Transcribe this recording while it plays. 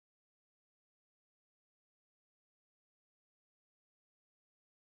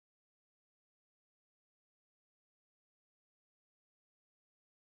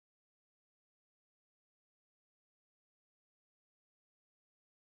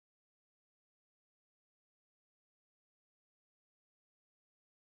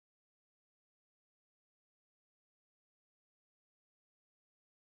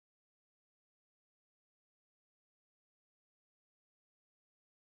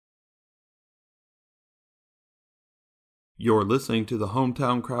You're listening to the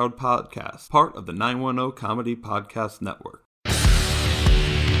Hometown Crowd Podcast, part of the 910 Comedy Podcast Network.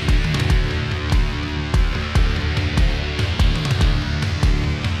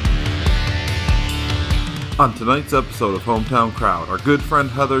 On tonight's episode of Hometown Crowd, our good friend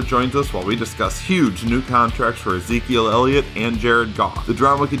Heather joins us while we discuss huge new contracts for Ezekiel Elliott and Jared Goff. The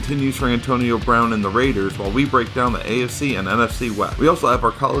drama continues for Antonio Brown and the Raiders while we break down the AFC and NFC West. We also have our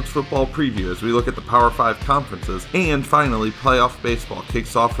college football preview as we look at the Power 5 conferences, and finally, playoff baseball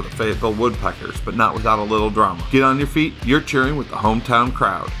kicks off for the Fayetteville Woodpeckers, but not without a little drama. Get on your feet, you're cheering with the Hometown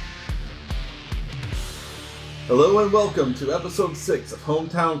Crowd. Hello and welcome to episode 6 of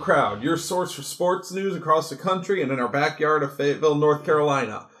Hometown Crowd, your source for sports news across the country and in our backyard of Fayetteville, North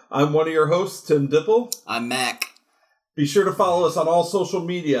Carolina. I'm one of your hosts, Tim Dipple. I'm Mac. Be sure to follow us on all social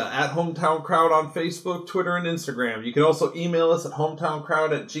media at Hometown Crowd on Facebook, Twitter, and Instagram. You can also email us at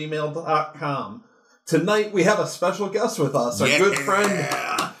hometowncrowd@gmail.com. Tonight we have a special guest with us, our good friend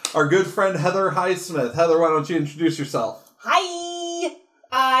Heather Highsmith. Heather, why don't you introduce yourself? Hi!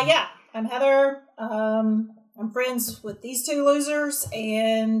 I'm Heather. I'm friends with these two losers,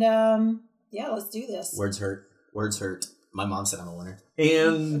 and let's do this. Words hurt. My mom said I'm a winner.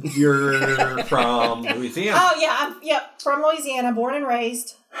 And you're from Louisiana. Oh, yeah. I'm from Louisiana, born and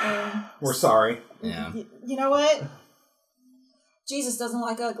raised. We're sorry. Yeah. You know what? Jesus doesn't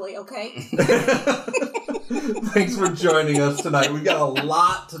like ugly, okay? Thanks for joining us tonight. We've got a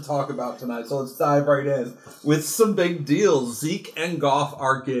lot to talk about tonight, so let's dive right in. With some big deals, Zeke and Goff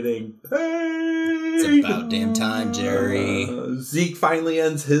are getting paid. It's about damn time, Jerry. Zeke finally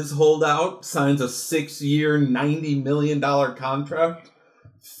ends his holdout, signs a 6-year, $90 million contract.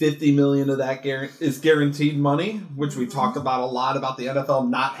 $50 million of that is guaranteed money, which we talked about a lot about the NFL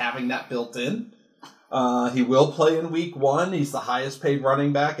not having that built in. He will play in week 1. He's the highest paid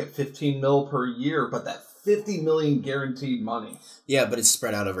running back at $15 million per year, but that $50 million guaranteed money. Yeah, but it's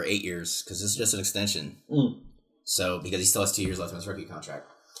spread out over 8 years because it's just an extension. So, because he still has 2 years left on his rookie contract.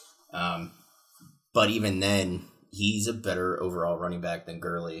 But even then, he's a better overall running back than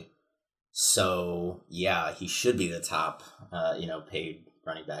Gurley. So, yeah, he should be the top, paid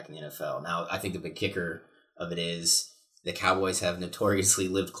running back in the NFL. Now, I think the big kicker of it is the Cowboys have notoriously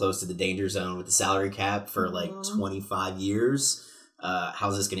lived close to the danger zone with the salary cap for 25 years.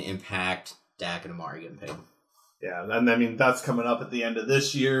 How's this going to impact Dak and Amari getting paid? Yeah, and I mean that's coming up at the end of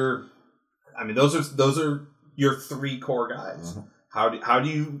this year. I mean those are your 3 core guys. Mm-hmm. How do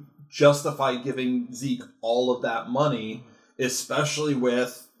you justify giving Zeke all of that money, especially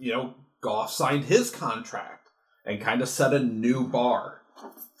with Goff signed his contract and kind of set a new bar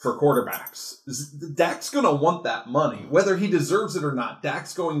for quarterbacks? Dak's going to want that money. Whether he deserves it or not,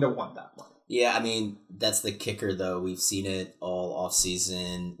 Dak's going to want that money. Yeah, I mean, that's the kicker, though. We've seen it all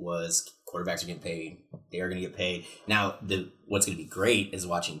offseason was quarterbacks are getting paid. They are going to get paid. Now, what's going to be great is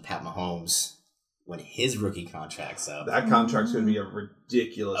watching Pat Mahomes when his rookie contract's up. That contract's going to be a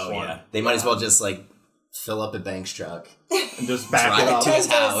ridiculous one. Yeah. They might as well just, fill up a Bank's truck. And just back it up. to his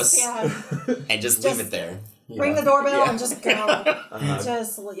house. And just leave it there. Ring the doorbell and just go.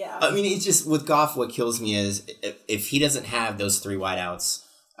 I mean, it's just, with Goff, what kills me is if he doesn't have those 3 wideouts,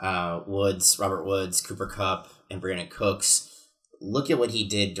 Robert Woods, Cooper Kupp, and Brandon Cooks, look at what he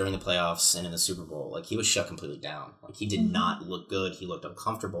did during the playoffs and in the Super Bowl. He was shut completely down. He did not look good. He looked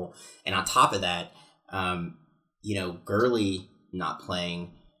uncomfortable. And on top of that, Gurley not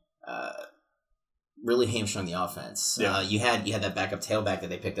playing really hamstrung the offense. Yeah. You had that backup tailback that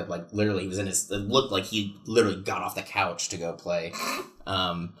they picked up. Literally, he was in his. It looked like he literally got off the couch to go play.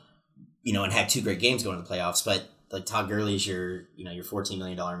 And had 2 great games going to the playoffs. But Todd Gurley is your $14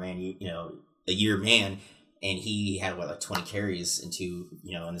 million man. A year man. And he had 20 carries in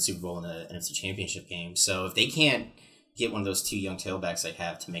the Super Bowl and the NFC Championship game. So if they can't get one of those 2 young tailbacks they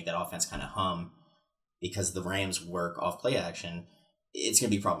have to make that offense kind of hum, because the Rams work off play action, it's going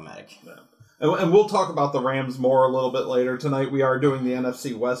to be problematic. Yeah. And we'll talk about the Rams more a little bit later tonight. We are doing the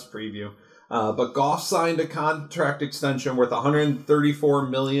NFC West preview. But Goff signed a contract extension worth $134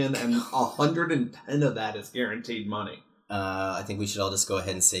 million, and $110 of that is guaranteed money. I think we should all just go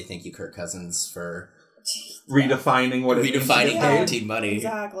ahead and say thank you, Kirk Cousins, for redefining what it means to be guaranteed money.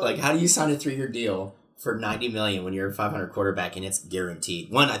 Exactly. How do you sign a 3-year deal for $90 million when you're a $500 quarterback and it's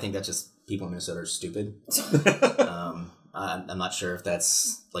guaranteed? One, I think that's just people in Minnesota are stupid. I'm not sure if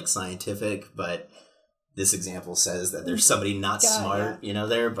that's scientific, but this example says that there's somebody not smart,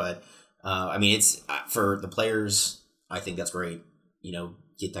 there. But I mean, it's for the players. I think that's great.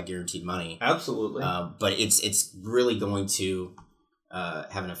 Get that guaranteed money. Absolutely. But it's really going to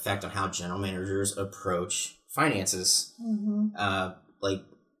have an effect on how general managers approach finances. Mm-hmm.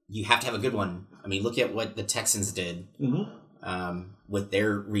 you have to have a good one. I mean, look at what the Texans did with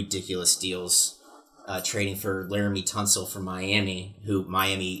their ridiculous deals, trading for Laramie Tunsil from Miami, who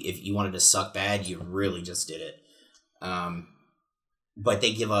Miami, if you wanted to suck bad, you really just did it. But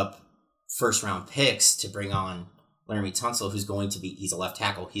they give up first-round picks to bring on Laramie Tunsil, he's a left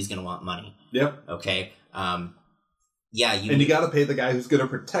tackle. He's going to want money. Yep. Okay. And you got to pay the guy who's going to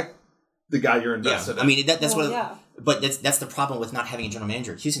protect the guy you're invested in. I mean, but that's the problem with not having a general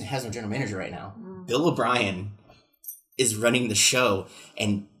manager. Houston has no general manager right now. Bill O'Brien is running the show,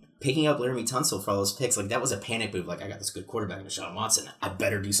 and picking up Laramie Tunsil for all those picks, like, that was a panic move. Like, I got this good quarterback in Deshaun Watson. I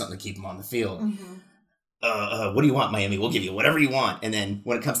better do something to keep him on the field. What do you want, Miami? We'll give you whatever you want. And then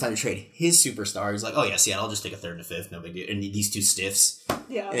when it comes time to trade his superstar, he's like, oh yeah, Seattle, I'll just take a third and a fifth, no big deal. And these two stiffs.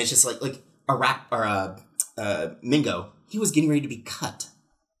 Yeah. And it's just like Mingo, he was getting ready to be cut.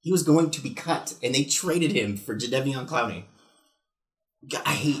 He was going to be cut, and they traded him for Jadeveon Clowney.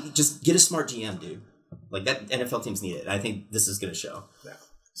 Just get a smart GM, dude. Like, that NFL teams need it. I think this is going to show. Yeah.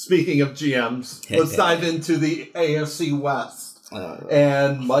 Speaking of GMs, let's dive into the AFC West.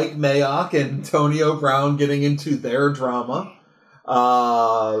 And Mike Mayock and Antonio Brown getting into their drama.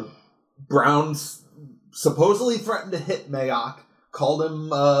 Brown's supposedly threatened to hit Mayock, called him,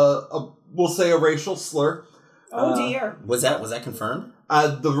 we'll say, a racial slur. Oh dear. Was that confirmed?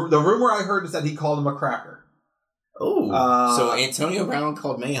 The rumor I heard is that he called him a cracker. Oh, so Antonio Brown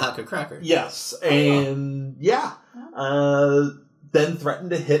called Mayock a cracker. Yes, and then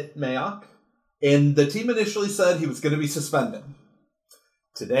threatened to hit Mayock, and the team initially said he was going to be suspended.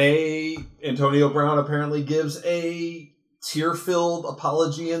 Today, Antonio Brown apparently gives a tear-filled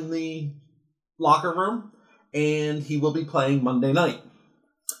apology in the locker room, and he will be playing Monday night.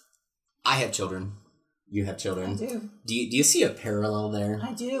 I have children. You have children. I do. Do you see a parallel there?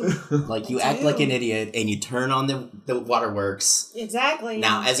 I do. Like, you act like an idiot and you turn on the waterworks. Exactly.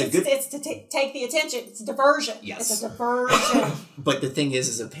 Now, it's to take the attention. It's a diversion. Yes. It's a diversion. But the thing is,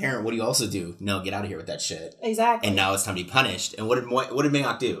 as a parent, what do you also do? No, get out of here with that shit. Exactly. And now it's time to be punished. And what did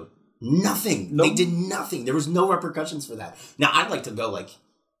Mayock do? Nothing. Nope. They did nothing. There was no repercussions for that. Now, I'd like to go, like,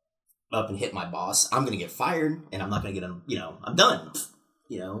 up and hit my boss. I'm going to get fired, and I'm not going to get him, I'm done.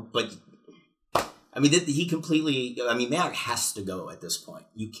 But... I mean, Mayock has to go at this point.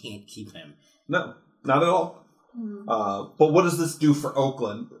 You can't keep him. No, not at all. But what does this do for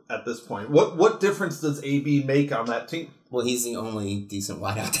Oakland at this point? What difference does AB make on that team? Well, he's the only decent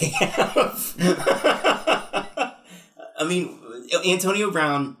wideout they have. I mean, Antonio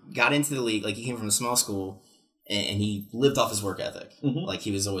Brown got into the league, like, he came from a small school, and he lived off his work ethic. Mm-hmm. Like,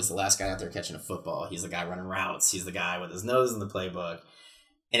 he was always the last guy out there catching a football. He's the guy running routes. He's the guy with his nose in the playbook.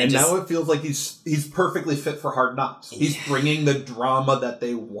 And now it feels like he's perfectly fit for Hard Knocks. He's bringing the drama that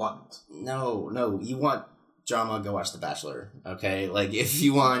they want. No, you want drama, go watch The Bachelor, okay? Like, if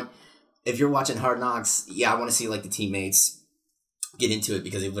you're watching Hard Knocks, I want to see, like, the teammates get into it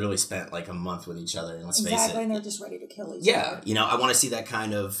because they literally spent, like, a month with each other, and let's face it. And they're just ready to kill each other. Yeah, I want to see that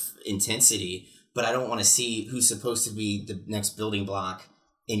kind of intensity, but I don't want to see who's supposed to be the next building block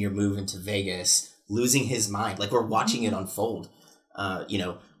in your move into Vegas losing his mind. Like, we're watching it unfold.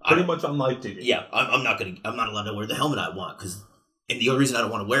 Pretty much on live TV. Yeah, I'm not allowed to wear the helmet I want and the only reason I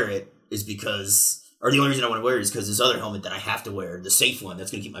don't want to wear it is because this other helmet that I have to wear, the safe one that's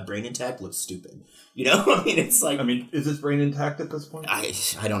going to keep my brain intact, looks stupid. I mean, it's like, is his brain intact at this point?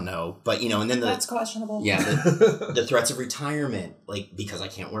 I don't know, but and then that's questionable. Yeah, the threats of retirement, like, because I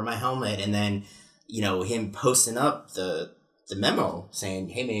can't wear my helmet, and then him posting up the memo saying,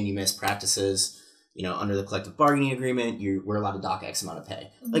 hey man, you missed practices. Under the collective bargaining agreement, we're allowed to dock X amount of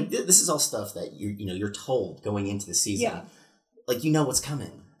pay. Mm-hmm. Like, this is all stuff that you're told going into the season. Yeah. Like, what's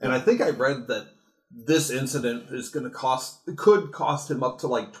coming. And I think I read that this incident is could cost him up to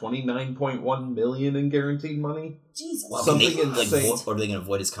like $29.1 million in guaranteed money. Jesus. Well, something insane. Or are they going to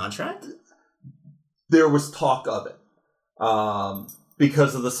avoid his contract? There was talk of it.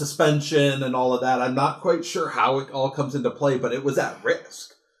 Because of the suspension and all of that. I'm not quite sure how it all comes into play, but it was at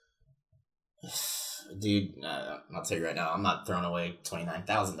risk. Dude, I'll tell you right now, I'm not throwing away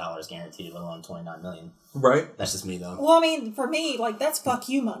 $29,000 guaranteed, let alone $29 million. Right. That's just me, though. Well, I mean, for me, like, that's fuck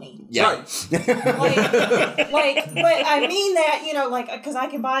you money. Yeah. Right. but I mean that, because I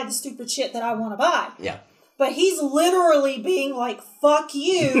can buy the stupid shit that I want to buy. Yeah. But he's literally being like, fuck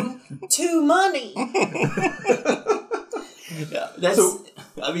you to money. Yeah, that's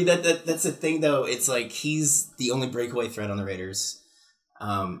the thing, though. It's like he's the only breakaway threat on the Raiders.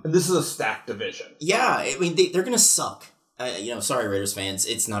 And this is a stacked division. Yeah, I mean, they're going to suck. Sorry, Raiders fans.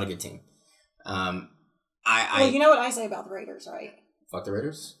 It's not a good team. Well, you know what I say about the Raiders, right? Fuck the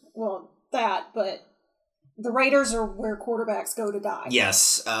Raiders? Well, that, but The Raiders are where quarterbacks go to die.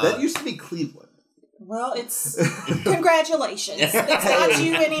 Yes. That used to be Cleveland. Well, it's congratulations. It's not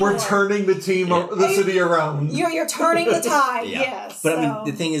you anymore. We're turning the city around. You're turning the tide. Yeah. Yes. But I mean,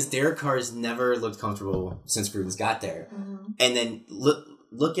 the thing is, Derek Carr has never looked comfortable since Gruden's got there. Mm-hmm. And then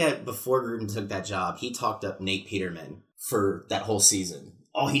look at before Gruden took that job, he talked up Nate Peterman for that whole season.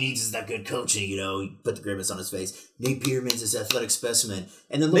 All he needs is that good coaching, you know. He put the grimace on his face. Nate Peterman's this athletic specimen.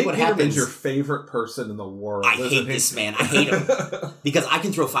 And then look what happens. Nate Peterman's your favorite person in the world. I hate this man. I hate him. Because I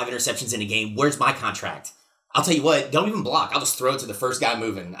can throw 5 interceptions in a game. Where's my contract? I'll tell you what, don't even block. I'll just throw it to the first guy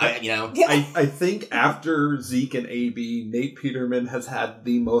moving. I think after Zeke and AB, Nate Peterman has had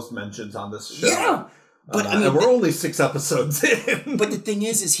the most mentions on this show. Yeah. But and we're only 6 episodes in. But the thing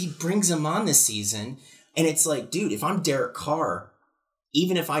is he brings him on this season, and it's like, dude, if I'm Derek Carr,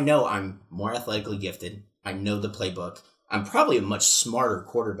 even if I know I'm more athletically gifted, I know the playbook, I'm probably a much smarter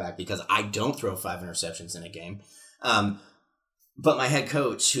quarterback because I don't throw 5 interceptions in a game. But my head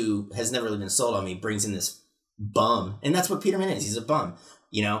coach, who has never really been sold on me, brings in this bum. And that's what Peterman is. He's a bum,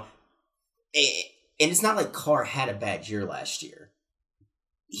 you know? And it's not like Carr had a bad year last year.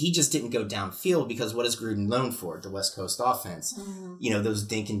 He just didn't go downfield because what is Gruden known for? The West Coast offense. Mm-hmm. You know, those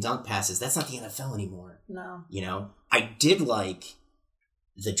dink and dunk passes. That's not the NFL anymore. No. You know? I did like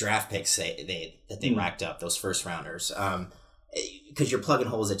the draft picks that they racked up, those first rounders. Because you're plugging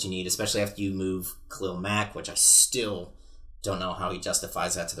holes that you need, especially after you move Khalil Mack, which I still don't know how he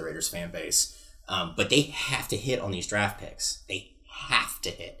justifies that to the Raiders fan base. But they have to hit on these draft picks. They have to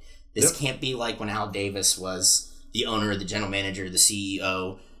hit. This can't be like when Al Davis was the owner, the general manager, the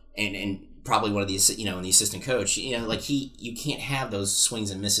CEO, and probably one of the, and the assistant coach. You can't have those swings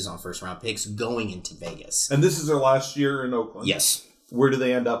and misses on first round picks going into Vegas. And this is their last year in Oakland. Yes. Where do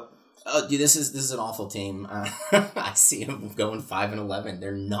they end up? Oh, dude, this is an awful team. I see them going 5-11.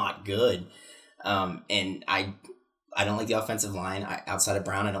 They're not good. And I don't like the offensive line. Outside of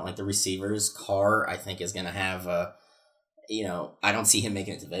Brown, I don't like the receivers. Carr, I think, is going to have I don't see him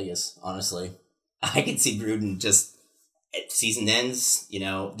making it to Vegas, honestly. I can see Gruden just, season ends,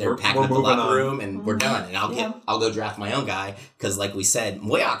 they're packing up the locker room and we're done. And I'll go draft my own guy because, like we said,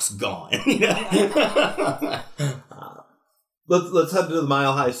 Moyok's gone. Let's head to the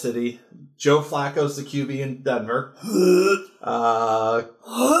Mile High City. Joe Flacco's the QB in Denver.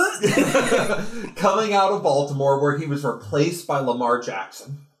 Coming out of Baltimore, where he was replaced by Lamar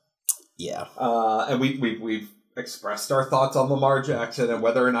Jackson. Yeah. And we've expressed our thoughts on Lamar Jackson and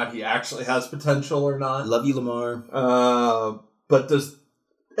whether or not he actually has potential or not. Love you, Lamar.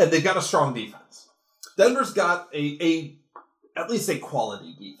 And they've got a strong defense. Denver's got at least a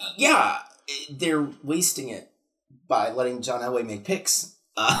quality defense. Yeah, they're wasting it by letting John Elway make picks.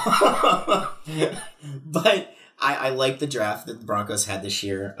 But I like the draft that the Broncos had this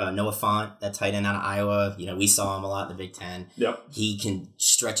year. Noah Fant, that tight end out of Iowa, we saw him a lot in the Big Ten. Yep. He can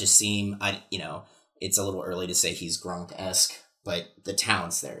stretch a seam. It's a little early to say he's Gronk-esque, but the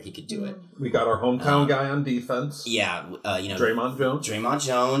talent's there. He could do it. We got our hometown guy on defense. Yeah. Draymond Jones. Draymond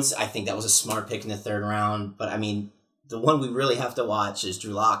Jones. I think that was a smart pick in the 3rd round. But, the one we really have to watch is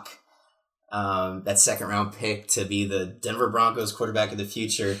Drew Lock. That 2nd round pick to be the Denver Broncos quarterback of the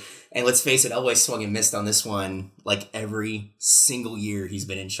future. And let's face it, Elway swung and missed on this one like every single year he's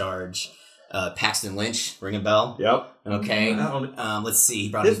been in charge. Paxton Lynch, ring a bell? Yep. Okay. Let's see.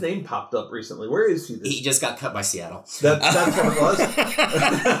 His name popped up recently. Where is he? He just got cut by Seattle. That's what it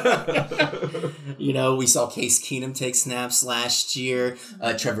was. We saw Case Keenum take snaps last year.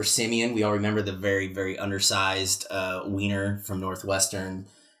 Trevor Siemian, we all remember the very, very undersized wiener from Northwestern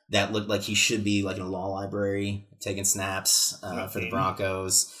that looked like he should be like in a law library taking snaps for the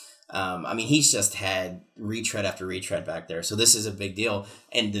Broncos. He's just had retread after retread back there. So this is a big deal.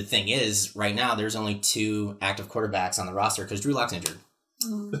 And the thing is, right now, there's only 2 active quarterbacks on the roster because Drew Lock's injured.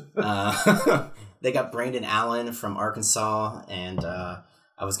 They got Brandon Allen from Arkansas. And I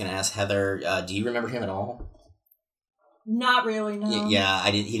was going to ask Heather, do you remember him at all? Not really, no. Yeah,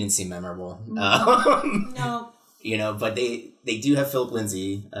 he didn't seem memorable. No. But they do have Philip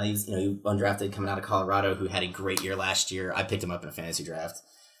Lindsay. He's undrafted coming out of Colorado who had a great year last year. I picked him up in a fantasy draft.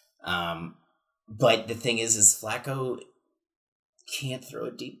 But the thing is Flacco can't throw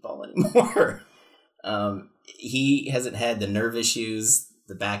a deep ball anymore. He hasn't had the nerve issues,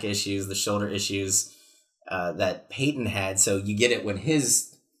 the back issues, the shoulder issues that Peyton had. So you get it when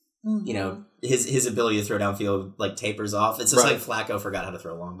his his ability to throw downfield like tapers off. It's just like Flacco forgot how to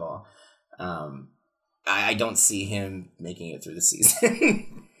throw a long ball. I don't see him making it through the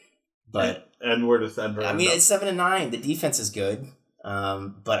season. But and where does Denver? It's 7-9. The defense is good.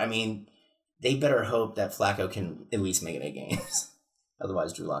 But they better hope that Flacco can at least make it 8 games.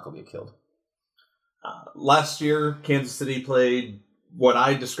 Otherwise, Drew Lock will be killed. Last year, Kansas City played what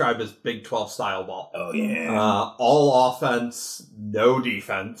I describe as Big 12 style ball. Oh, yeah. All offense, no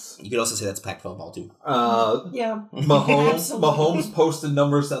defense. You could also say that's Pac-12 ball, too. Yeah. Mahomes posted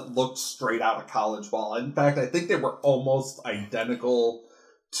numbers that looked straight out of college ball. In fact, I think they were almost identical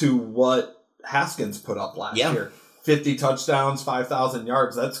to what Haskins put up last year. 50 touchdowns, 5,000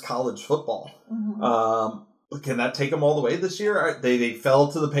 yards. That's college football. Can that take them all the way this year? They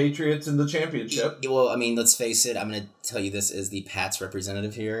fell to the Patriots in the championship. Well, I mean, let's face it. I'm going to tell you this as the Pats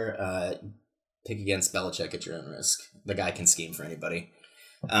representative here. Pick against Belichick at your own risk. The guy can scheme for anybody.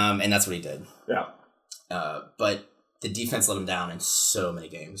 And that's what he did. Yeah. But the defense let him down in so many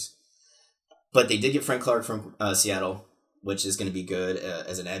games. But they did get Frank Clark from Seattle, which is going to be good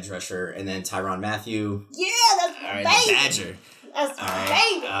as an edge rusher. And then Tyrann Mathieu. Yeah, that's all right, baby. The Badger. That's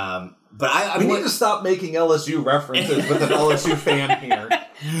baby. But I we need to stop making LSU references with an LSU fan here.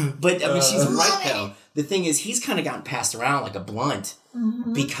 But I mean, she's right though. The thing is, he's kind of gotten passed around like a blunt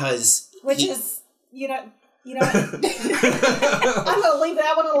because is I'm gonna leave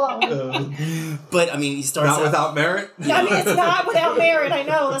that one alone. But I mean, he starts not without merit. Yeah, I mean, it's not without merit. I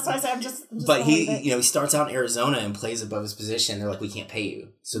know. That's why I said I'm just but he starts out in Arizona and plays above his position. They're like, we can't pay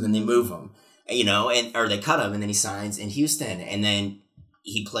you, so then they move him. Or they cut him, and then he signs in Houston, and then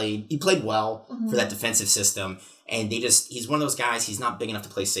he played well for that defensive system, and he's one of those guys. He's not big enough to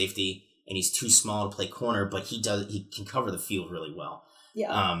play safety, and he's too small to play corner, but he can cover the field really well.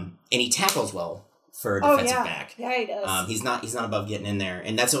 Yeah. And he tackles well for a defensive back. Yeah, he does. He's not above getting in there,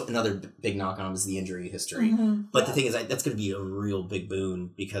 and that's another big knock on him is the injury history. But the thing is, that's going to be a real big boon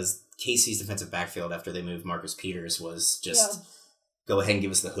because KC's defensive backfield after they moved Marcus Peters was just. Go ahead and give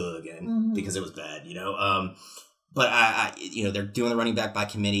us the hood again because it was bad, But they're doing the running back by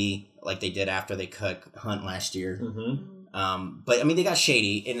committee like they did after they cut Hunt last year. But I mean, they got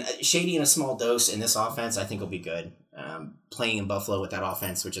Shady in a small dose in this offense. I think will be good. Playing in Buffalo with that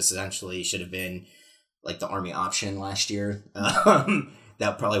offense, which essentially should have been like the Army option last year,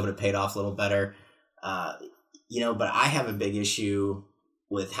 that probably would have paid off a little better. But I have a big issue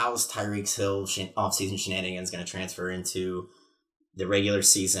with how's Tyreek Hill offseason shenanigans going to transfer into the regular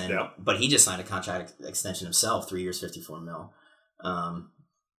season, but he just signed a contract extension himself, 3 years, $54 million.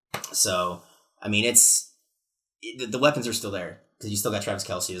 So, I mean, the weapons are still there because you still got Travis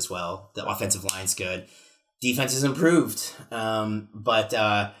Kelce as well. The offensive line's good. Defense is improved. But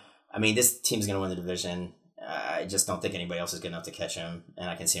I mean, this team's going to win the division. I just don't think anybody else is good enough to catch him, and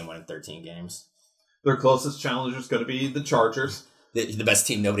I can see him winning 13 games. Their closest challenger is going to be the Chargers. The best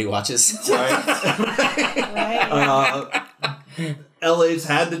team nobody watches. Right. LA's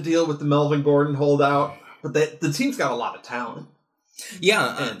had to deal with the Melvin Gordon holdout, but the team's got a lot of talent.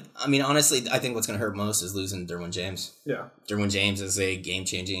 Yeah, I mean, honestly, I think what's going to hurt most is losing Derwin James. Yeah. Derwin James is a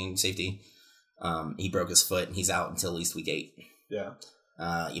game-changing safety. He broke his foot, and he's out until at least week 8. Yeah.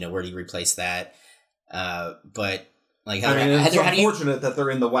 Where do you replace that? But, like, it's unfortunate that they're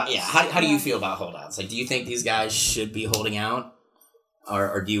in the West. Yeah, how do you feel about holdouts? Like, do you think these guys should be holding out,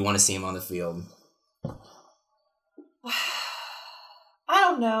 or do you want to see them on the field? I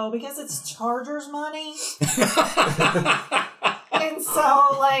don't know, because it's Chargers money. And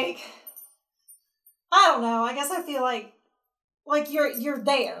so, like, I don't know. I guess I feel like you're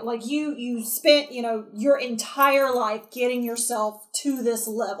there. Like, you spent, your entire life getting yourself to this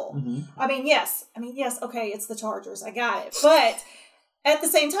level. I mean, yes, okay, it's the Chargers. I got it. But at the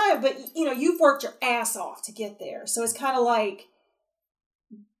same time, you've worked your ass off to get there. So it's kind of like,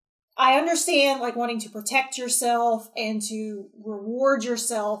 I understand, like, wanting to protect yourself and to reward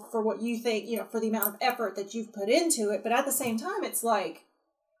yourself for what you think, for the amount of effort that you've put into it. But at the same time, it's like,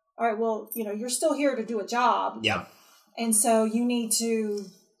 all right, well, you're still here to do a job. Yeah. And so you need to...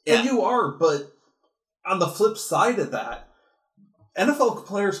 Yeah. And you are, but on the flip side of that, NFL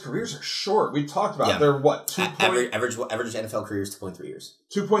players' careers are short. We talked about they're what? Average NFL career is 2.3 years.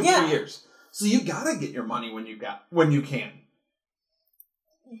 2.3 years. So you got to get your money when you can.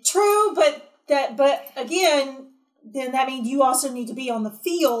 True, but again, then that means you also need to be on the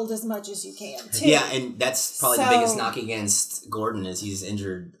field as much as you can too. Yeah, and that's probably the biggest knock against Gordon is he's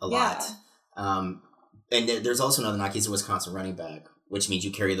injured a lot. And there's also another knock. He's a Wisconsin running back, which means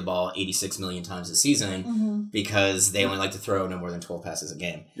you carry the ball 86 million times a season because they only like to throw no more than 12 passes a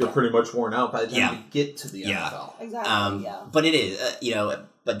game. You're pretty much worn out by the time you get to the NFL. Exactly. But it is,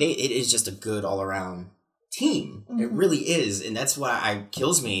 it is just a good all around team. It really is, and that's what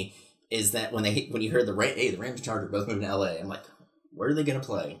kills me is that when you heard the Rams and Chargers both moving to LA, I'm like, where are they going to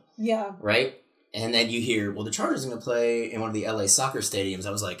play? Yeah. Right? And then you hear, well, the Chargers are going to play in one of the LA soccer stadiums.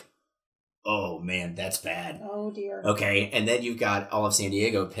 I was like, oh man, that's bad. Oh dear. Okay, and then you've got all of San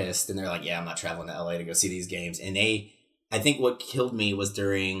Diego pissed, and they're like, yeah, I'm not traveling to LA to go see these games. And I think what killed me was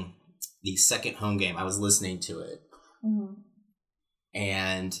during the second home game, I was listening to it,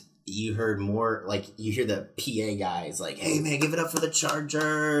 and you heard more, like, you hear the PA guys like, hey man, give it up for the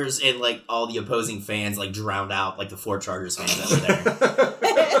Chargers, and like all the opposing fans like drowned out like the 4 Chargers fans that were there.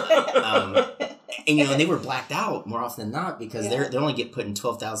 And you know, they were blacked out more often than not because they only get put in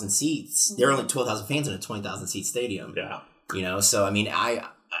 12,000 seats. There are only 12,000 fans in a 20,000 seat stadium. Yeah. You know, so I mean,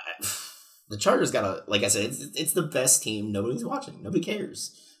 the Chargers like I said, it's the best team. Nobody's watching. Nobody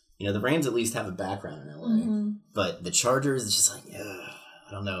cares. You know, the Rams at least have a background in LA, but the Chargers, it's just like,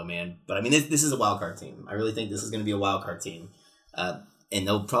 I don't know, man. But I mean, this is a wild card team. I really think this is going to be a wild card team, and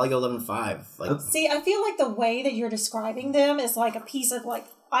they'll probably go 11-5. Like, see, I feel like the way that you're describing them is like a piece of like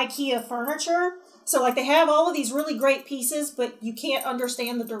IKEA furniture. So like they have all of these really great pieces, but you can't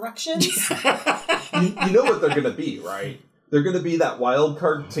understand the directions. you know what they're going to be, right? They're going to be that wild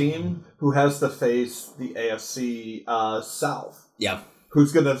card team who has to face the AFC South. Yeah.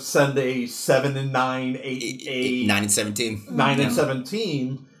 Who's going to send a 7-9, 8-8, 9-17,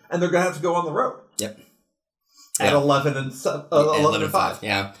 9-17, and they're going to have to go on the road. Yep. At 11-5.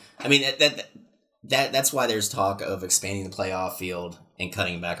 Yeah. I mean that's why there's talk of expanding the playoff field and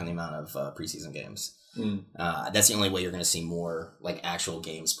cutting back on the amount of preseason games. That's the only way you're going to see more like actual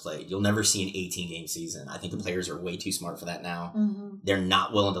games played. You'll never see an 18-game season. I think the players are way too smart for that now. They're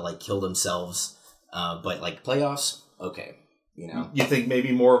not willing to like kill themselves. But like playoffs, okay. You know, you think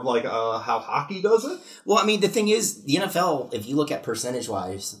maybe more of like how hockey does it? Well, I mean, the thing is, the NFL, if you look at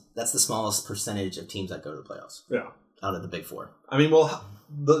percentage-wise, that's the smallest percentage of teams that go to the playoffs. Yeah, out of the Big Four. I mean, well,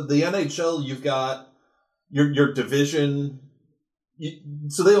 the NHL, you've got your division.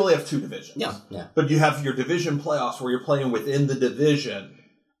 So they only have 2 divisions. Yeah. But you have your division playoffs where you're playing within the division,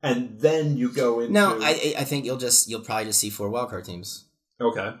 and then you go into. No, I think you'll probably just see 4 wildcard teams.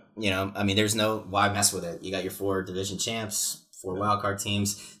 Okay. You know, I mean, there's no why mess with it. You got your 4 division champs, 4 wildcard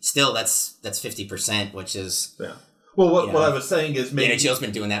teams. Still, that's 50%, which is Well, what I was saying is maybe the NHL's been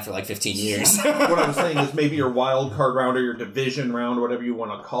doing that for like 15 years. What I was saying is maybe your wild card round or your division round, whatever you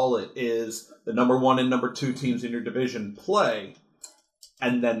want to call it, is the number 1 and number 2 teams in your division play,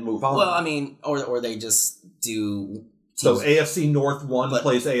 and then move on. Well, I mean, or they just do. So AFC North 1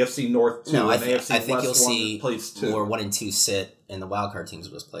 plays AFC North 2, and AFC I think West you'll see plays 2. more 1 and 2 sit, and the wild card teams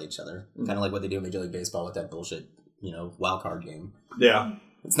will just play each other, kind of like what they do in Major League Baseball with that bullshit, wild card game. Yeah,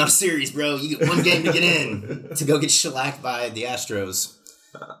 it's not a series, bro. You get 1 game to get in to go get shellacked by the Astros.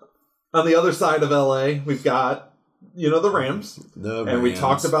 On the other side of LA, we've got the Rams, and we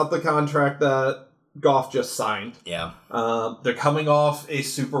talked about the contract that Goff just signed. Yeah, they're coming off a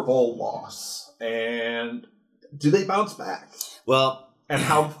Super Bowl loss, and do they bounce back? Well, and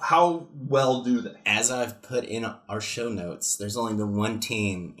how well do they? As I've put in our show notes, there's only been 1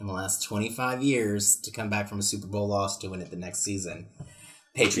 team in the last 25 years to come back from a Super Bowl loss to win it the next season.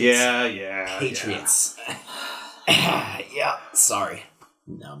 Patriots. Yeah. Patriots. Yeah. Sorry.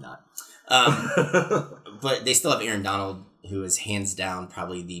 No, I'm not. But they still have Aaron Donald, who is hands down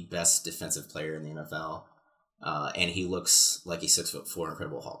probably the best defensive player in the NFL. And he looks like he's 6'4",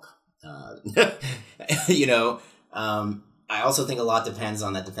 Incredible Hulk. I also think a lot depends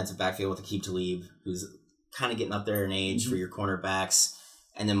on that defensive backfield with Aqib Talib, who's kind of getting up there in age for your cornerbacks,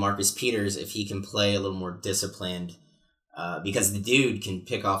 and then Marcus Peters, if he can play a little more disciplined, because the dude can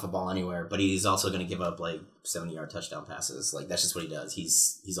pick off a ball anywhere, but he's also going to give up like 70-yard touchdown passes. Like that's just what he does.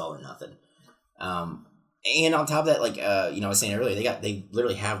 He's all or nothing. And on top of that, like I was saying earlier, they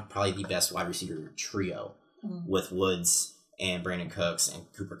literally have probably the best wide receiver trio with Woods and Brandon Cooks and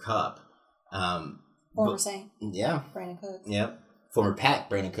Cooper Kupp. Former Saint. Yeah. Brandon Cooks. Yep. Former Pack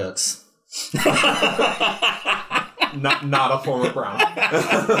Brandon Cooks. not a former Brown.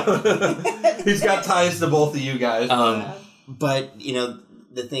 He's got ties to both of you guys. But,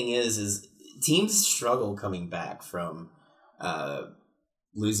 the thing is teams struggle coming back from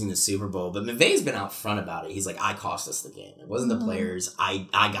losing the Super Bowl. But McVay's been out front about it. He's like, I cost us the game. It wasn't the players. I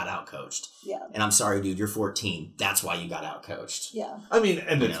got out-coached. Yeah. And I'm sorry, dude. You're 14. That's why you got out-coached. Yeah. I mean,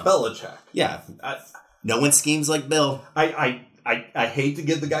 and it's Belichick. Yeah. No one schemes like Bill. I hate to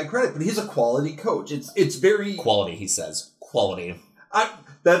give the guy credit, but he's a quality coach. It's very quality. He says quality.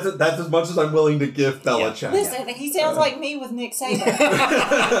 That's as much as I'm willing to give Belichick. Yeah. Listen, he sounds like me with Nick Saban.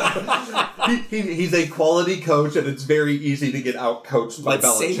 He's a quality coach, and it's very easy to get out coached by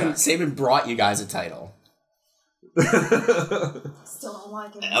Belichick. Saban brought you guys a title. Still don't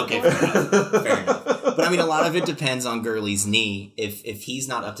like him. Okay, fair enough. But I mean, a lot of it depends on Gurley's knee. If he's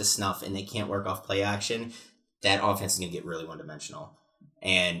not up to snuff and they can't work off play action, that offense is going to get really one-dimensional.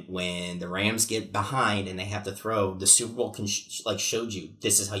 And when the Rams get behind and they have to throw, the Super Bowl showed you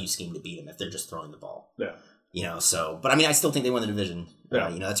this is how you scheme to beat them if they're just throwing the ball. Yeah. But I mean, I still think they won the division. Yeah.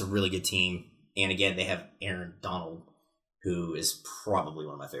 That's a really good team. And again, they have Aaron Donald, who is probably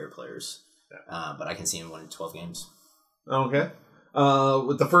one of my favorite players. Yeah. But I can see him winning 12 games. Okay.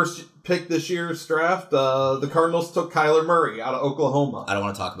 With the first pick this year's draft, the Cardinals took Kyler Murray out of Oklahoma. I don't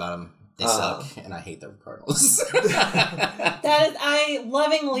want to talk about him. They suck, and I hate the Cardinals. I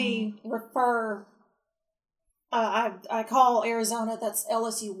lovingly refer. I call Arizona, that's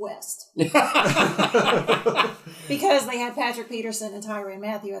LSU West. Because they had Patrick Peterson and Tyrann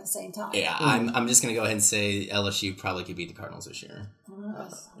Mathieu at the same time. Yeah, I'm just going to go ahead and say LSU probably could beat the Cardinals this year.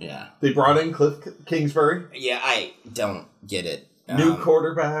 Yeah. They brought in Cliff Kingsbury. Yeah, I don't get it. New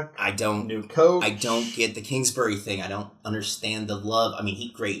quarterback. New coach. I don't get the Kingsbury thing. I don't understand the love. I mean,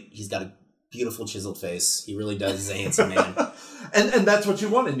 he's got a beautiful chiseled face. He really does. He's a handsome man. and that's what you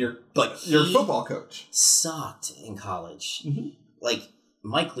want in your football coach. Sucked in college. Mm-hmm. Like,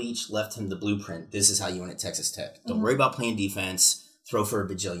 Mike Leach left him the blueprint. This is how you win at Texas Tech. Don't worry about playing defense. Throw for a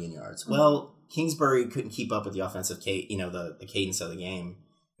bajillion yards. Mm-hmm. Well, Kingsbury couldn't keep up with the offensive the cadence of the game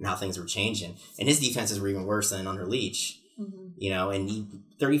and how things were changing. And his defenses were even worse than under Leach. Mm-hmm. And he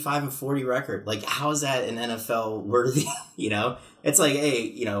 35-40 record. Like, how is that an NFL worthy? It's like,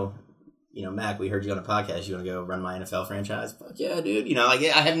 hey, Mac, we heard you on a podcast. You want to go run my NFL franchise? Fuck yeah, dude. I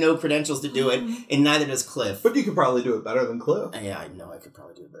have no credentials to do it, and neither does Cliff. But you could probably do it better than Cliff. Yeah, I know I could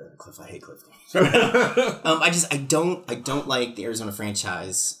probably do it better than Cliff. I hate Cliff. I don't like the Arizona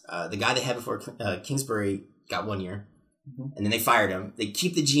franchise. The guy they had before Kingsbury got 1 year, and then they fired him. They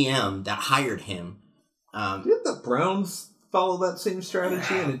keep the GM that hired him. Did the Browns follow that same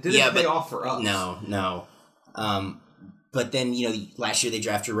strategy, and it didn't pay off for us? No. But then, last year they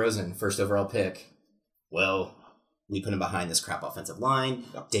drafted Rosen, first overall pick. Well, we put him behind this crap offensive line.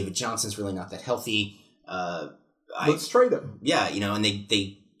 Yep. David Johnson's really not that healthy. Let's trade him. Yeah, and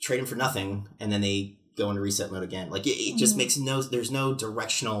they trade him for nothing, and then they go into reset mode again. Like, it just makes there's no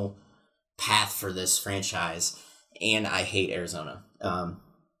directional path for this franchise, and I hate Arizona.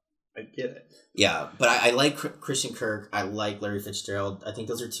 I get it. Yeah, but I like Christian Kirk. I like Larry Fitzgerald. I think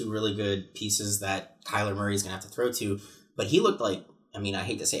those are two really good pieces that Kyler Murray is going to have to throw to. But he looked like, I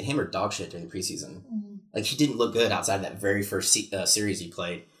hate to say it, him or dog shit during the preseason. Mm-hmm. Like, he didn't look good outside of that very first series he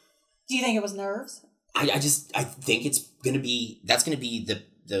played. Do you think it was nerves? I think that's going to be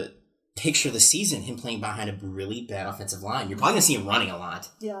the picture of the season, him playing behind a really bad offensive line. You're probably going to see him running a lot.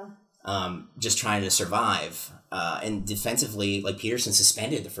 Yeah. Just trying to survive. And defensively, like, Peterson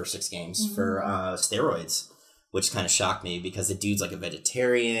suspended the first 6 games for steroids, which kind of shocked me because the dude's like a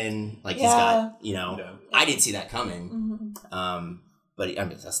vegetarian. Like, he's got, I didn't see that coming. Mm-hmm. But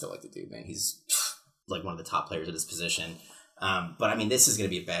I still like the dude, man. He's like one of the top players at his position. But this is going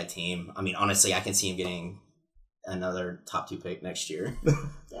to be a bad team. Honestly, I can see him getting another top 2 pick next year.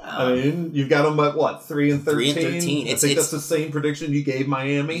 You've got them at what, 3-13? 3-13. I think that's the same prediction you gave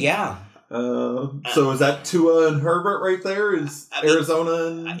Miami. Yeah. So is that Tua and Herbert right there? Is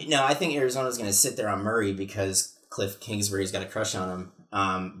Arizona? No, I think Arizona's going to sit there on Murray because Cliff Kingsbury's got a crush on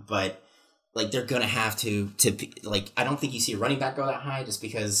him. But like, they're going to have to I don't think you see a running back go that high just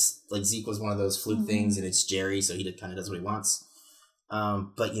because like Zeke was one of those fluke things and it's Jerry, so he kind of does what he wants.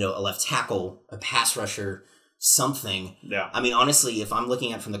 But a left tackle, a pass rusher, something. Yeah. Honestly, if I'm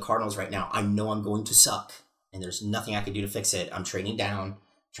looking at it from the Cardinals right now, I know I'm going to suck and there's nothing I can do to fix it. I'm trading down,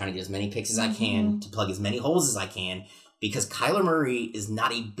 trying to get as many picks as I can to plug as many holes as I can because Kyler Murray is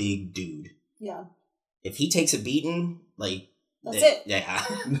not a big dude. Yeah. If he takes a beating, like, that's it. Yeah.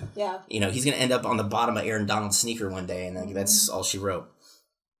 Yeah. He's going to end up on the bottom of Aaron Donald's sneaker one day, and that's all she wrote.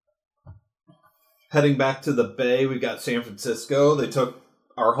 Heading back to the Bay, we got San Francisco. They took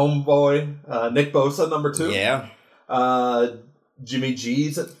our homeboy, Nick Bosa, number 2. Yeah. Jimmy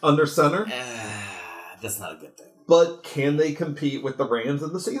G's under center. That's not a good thing. But can they compete with the Rams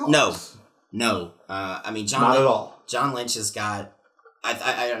and the Seahawks? No. Not at all. John Lynch has got...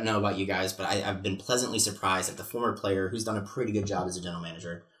 I don't know about you guys, but I've been pleasantly surprised at the former player who's done a pretty good job as a general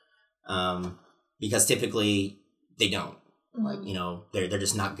manager. Because typically they don't. They're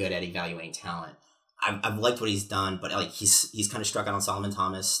just not good at evaluating talent. I've liked what he's done, but like he's kind of struck out on Solomon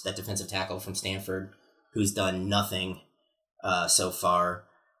Thomas, that defensive tackle from Stanford, who's done nothing so far.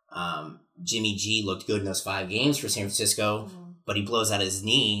 Jimmy G looked good in those 5 games for San Francisco, but he blows out his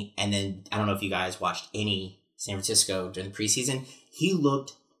knee. And then I don't know if you guys watched any San Francisco during the preseason. He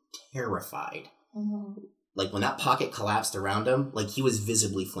looked terrified. Mm-hmm. Like when that pocket collapsed around him, like he was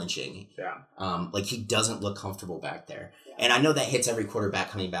visibly flinching. Yeah. Like he doesn't look comfortable back there. And I know that hits every quarterback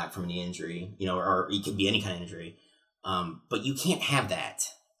coming back from an injury, or it could be any kind of injury. But you can't have that.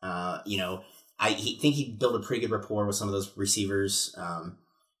 I think he built a pretty good rapport with some of those receivers.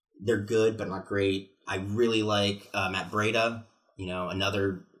 They're good, but not great. I really like Matt Breida,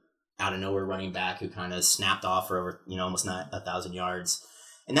 another out of nowhere running back who kind of snapped off for over, almost not 1,000 yards.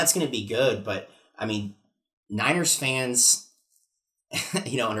 And that's going to be good. But, I mean, Niners fans,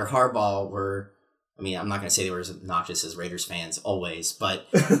 under Harbaugh were, I'm not going to say they were as obnoxious as Raiders fans always, but,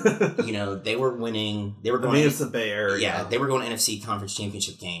 they were winning. They were going. It's the Bay Area. Yeah, they were going to NFC Conference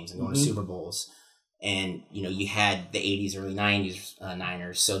Championship games and going to Super Bowls. And, you had the 80s, early 90s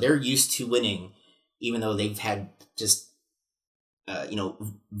Niners. So they're used to winning, even though they've had just,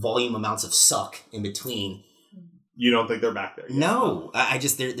 volume amounts of suck in between. You don't think they're back there yet? No. I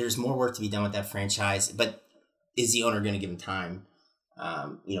just, there's more work to be done with that franchise. But is the owner going to give him time?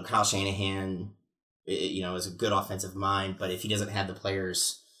 Kyle Shanahan, is a good offensive mind. But if he doesn't have the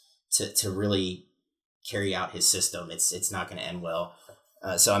players to really carry out his system, it's not going to end well.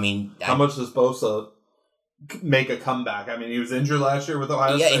 How much does Bosa make a comeback? He was injured last year with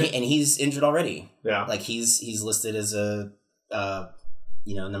Ohio State. And he's injured already. Yeah, like he's listed as a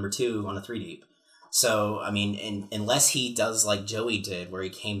number 2 on a 3 deep. So unless he does like Joey did, where he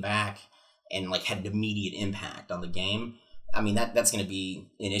came back and like had an immediate impact on the game, that's going to be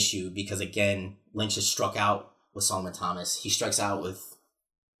an issue because again, Lynch has struck out with Solomon Thomas. He strikes out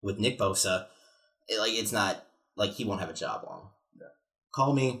with Nick Bosa. It's not like he won't have a job long.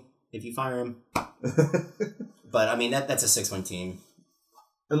 Call me if you fire him. But, that's a 6-win team.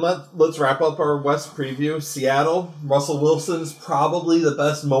 And let's wrap up our West preview. Seattle, Russell Wilson's probably the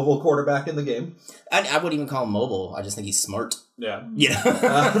best mobile quarterback in the game. I wouldn't even call him mobile. I just think he's smart. Yeah.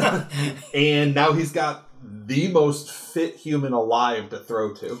 And now he's got the most fit human alive to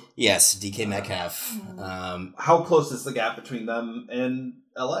throw to. Yes, DK Metcalf. How close is the gap between them and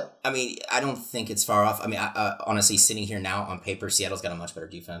LA? I don't think it's far off. Honestly, sitting here now on paper, Seattle's got a much better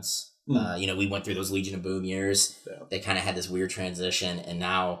defense. We went through those Legion of Boom years. Yeah. They kind of had this weird transition, and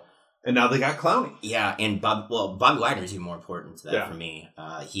now they got Clowney. Yeah, and Bobby Wagner is even more important to that for me.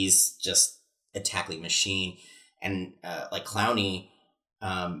 He's just a tackling machine, and like Clowney,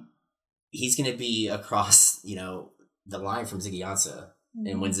 he's going to be across the line from Ziggy Ansah,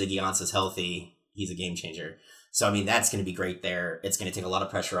 and when Ziggy Ansah's healthy, he's a game changer. So, that's going to be great there. It's going to take a lot of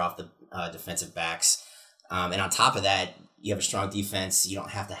pressure off the defensive backs. And on top of that, you have a strong defense. You don't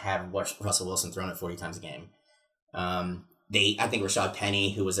have to have Russell Wilson thrown it 40 times a game. I think Rashad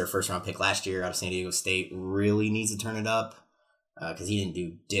Penny, who was their first-round pick last year out of San Diego State, really needs to turn it up because he didn't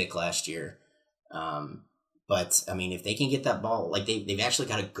do dick last year. But, if they can get that ball, like they've actually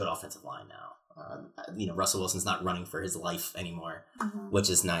got a good offensive line now. Russell Wilson's not running for his life anymore, which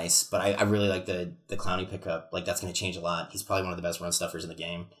is nice. But I really like the Clowney pickup. Like, that's going to change a lot. He's probably one of the best run stuffers in the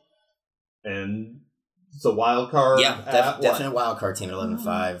game. And it's a wild card. Yeah, definite wild card team at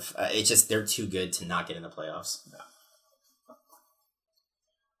 11-5. It's just they're too good to not get in the playoffs. Yeah.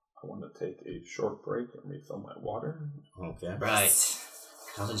 I want to take a short break and refill my water. Okay. Right.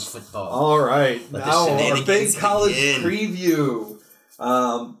 College football. All right. Now our big college preview.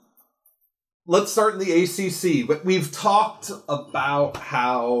 Let's start in the ACC. But we've talked about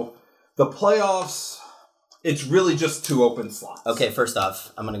how the playoffs, it's really just 2 open slots. Okay, first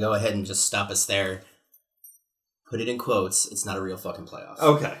off, I'm going to go ahead and just stop us there. Put it in quotes. It's not a real fucking playoff.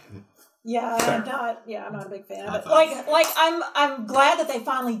 Okay. Yeah, I'm not a big fan of it. I'm glad that they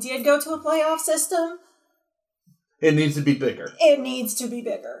finally did go to a playoff system. It needs to be bigger. It needs to be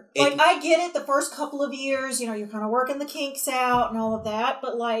bigger. I get it. The first couple of years, you're kind of working the kinks out and all of that.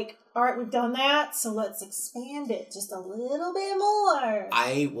 But all right, we've done that, so let's expand it just a little bit more.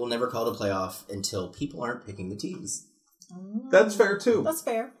 I will never call it a playoff until people aren't picking the teams. That's fair too. That's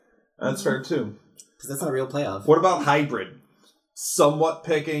fair. That's fair too. Because that's not a real playoff. What about hybrid? Somewhat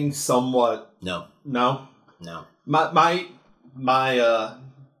picking, somewhat. No. My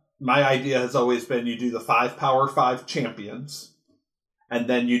idea has always been you do the 5 Power 5 champions, and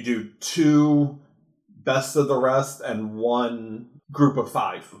then you do 2 best of the rest and 1 group of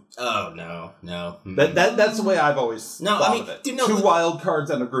 5. Oh no. That's the way I've always thought of it. 2 wild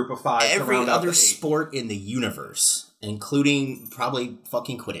cards and a group of 5. Every other sport in the universe, including probably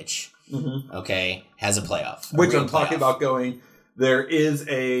fucking Quidditch, okay, has a playoff. Which I'm talking about going. There is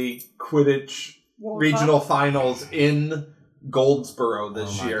a Quidditch regional finals in Goldsboro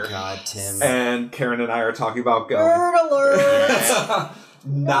this year. Oh my God, Tim! And Karen and I are talking about going. Nerd alert!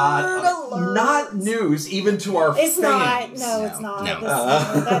 Not news even to our fans. It's not. No, it's not. No.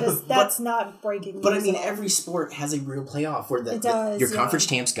 That's not breaking news. But every sport has a real playoff where your conference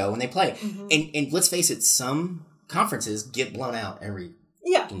champs go and they play. And let's face it, some conferences get blown out every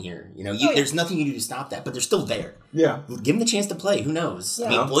Yeah. in here. You know, Oh, yeah. there's nothing you do to stop that, but they're still there. Yeah. Give them the chance to play. Who knows? Yeah. I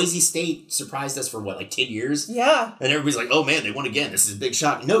mean, Boise State surprised us for 10 years? Yeah. And everybody's like, oh man, they won again. This is a big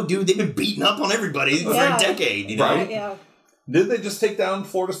shock. No, dude, they've been beating up on everybody for Yeah. a decade, you know? Right. Yeah. Did they just take down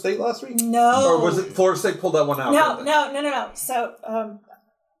Florida State last week? No. Or was it Florida State pulled that one out? No. So,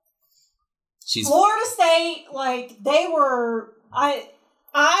 She's Florida State, they were,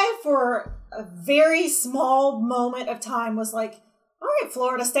 I for a very small moment of time was like, all right,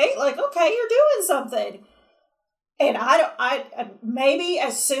 Florida State, okay, you're doing something. And maybe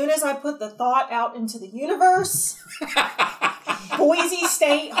as soon as I put the thought out into the universe, Boise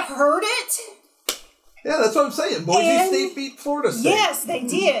State heard it. Yeah, that's what I'm saying. Boise State beat Florida State. Yes, they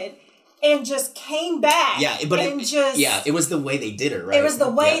did. And just came back. Yeah, but it was the way they did it, right? It was the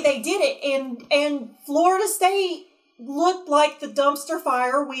way they did it. And Florida State looked like the dumpster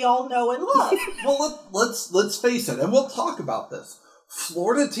fire we all know and love. Well, let's face it, and we'll talk about this.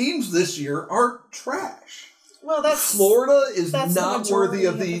 Florida teams this year are trash. Well, Florida is that's not the worthy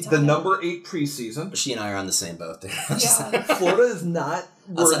of majority the of the number 8 preseason. She and I are on the same boat there. Yeah. Florida is not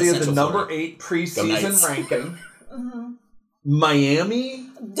worthy of the Central number Florida. 8 preseason ranking. Mm-hmm. Miami.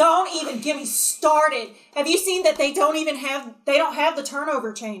 Don't even get me started. Have you seen that they don't have the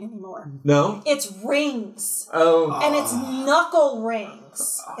turnover chain anymore? No. It's rings. Oh. And it's knuckle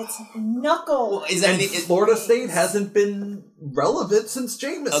rings. It's knuckle. Well, is that Florida State hasn't been relevant since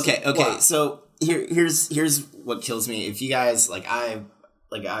Jameson. Okay. Wow. So here's what kills me. If you guys I'm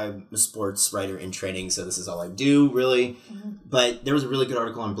a sports writer in training, so this is all I do, really. Mm-hmm. But there was a really good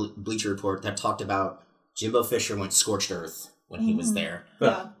article on Bleacher Report that talked about Jimbo Fisher went scorched earth when he was there.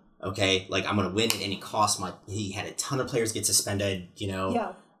 Yeah. Okay, I'm going to win at any cost. He had a ton of players get suspended,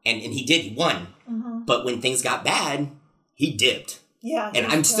 Yeah. and he did. He won. Mm-hmm. But when things got bad, he dipped. Yeah. And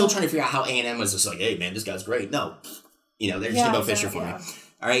I'm still trying to figure out how A&M was just like, hey, man, this guy's great. No. There's Jimbo Fisher for me.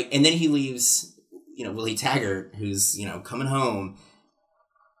 All right, and then he leaves, Willie Taggart, who's, coming home,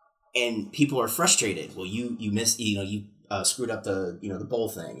 and people are frustrated. Well, you missed, you screwed up the bowl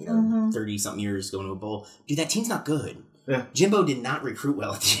thing, 30-something years going to a bowl. Dude, that team's not good. Yeah. Jimbo did not recruit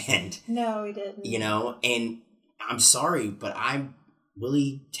well at the end. No, he didn't. And I'm sorry, but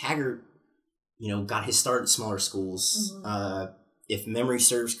Willie Taggart, got his start at smaller schools. Mm-hmm. If memory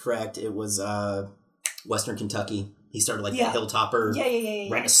serves correct, it was Western Kentucky. He started the Yeah. Hilltopper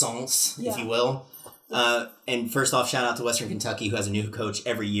Renaissance, if you will. And first off, shout out to Western Kentucky, who has a new coach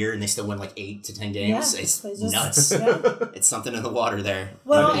every year, and they still win 8 to 10 games. Yeah, it's just, nuts. Yeah. It's something in the water there.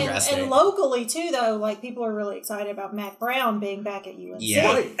 Well, and locally too, though, people are really excited about Mac Brown being back at UNC.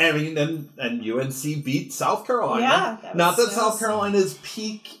 Yeah. Right. I mean, and UNC beat South Carolina. Yeah. Not that South Carolina is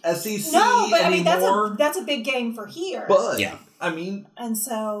peak SEC No, but anymore. that's a big game for here. But yeah. I mean, and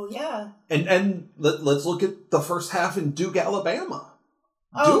so and let's look at the first half in Duke, Alabama.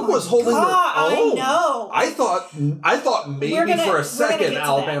 Oh Duke was holding their own. I know. I thought maybe for a second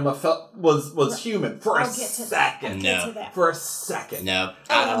Alabama was human for a second. No. For a second. No,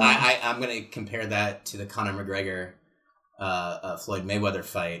 I'm going to compare that to the Conor McGregor Floyd Mayweather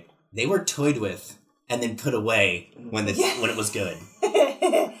fight. They were toyed with and then put away when it was good.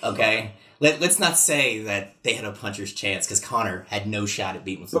 Okay, let's not say that they had a puncher's chance because Conor had no shot at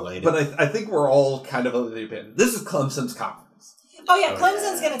beating Floyd. But I think we're all kind of of the opinion. This is Clemson's conference. Oh yeah,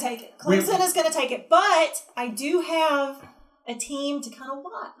 Clemson's going to take it. Clemson is going to take it. But I do have a team to kind of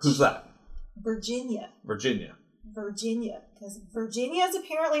watch. Who's that? Virginia. Because Virginia is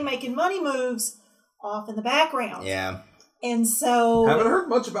apparently making money moves off in the background. Yeah. And so... Haven't heard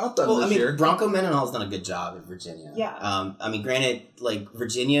much about them this year. Bronco Mendenhall's done a good job at Virginia. Yeah. Granted,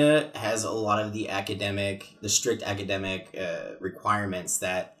 Virginia has a lot of the strict academic requirements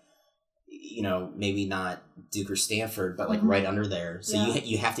that, maybe not Duke or Stanford, but right under there. So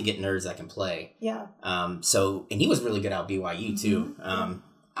you have to get nerds that can play. Yeah. And he was really good out BYU too. I'm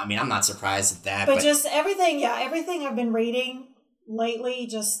not surprised at that. But just everything I've been reading lately,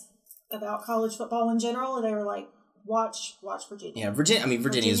 just about college football in general, they were like, watch Virginia. Yeah,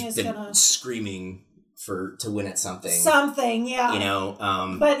 Virginia's been screaming to win at something. Something, yeah.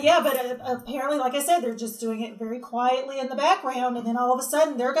 But apparently, like I said, they're just doing it very quietly in the background, and then all of a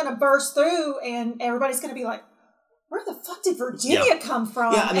sudden they're going to burst through, and everybody's going to be like, where the fuck did Virginia come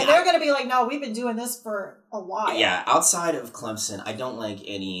from? Yeah, and they're going to be like, no, we've been doing this for a while. Yeah, outside of Clemson, I don't like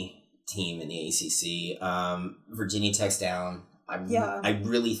any team in the ACC. Virginia Tech's down. I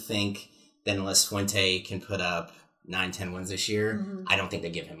really think that unless Fuente can put up 9-10 wins this year, I don't think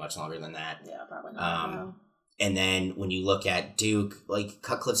they give him much longer than that. Yeah, probably not. No. And then when you look at Duke,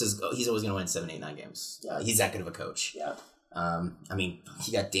 Cutcliffe he's always going to win 7, 8, 9 games. Yeah. He's that good of a coach. Yeah.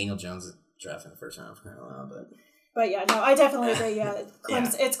 He got Daniel Jones drafted in the first round for a while, but But yeah, no, I definitely agree. Yeah,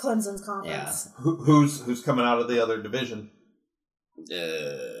 it's Clemson's conference. Yeah. Who's coming out of the other division?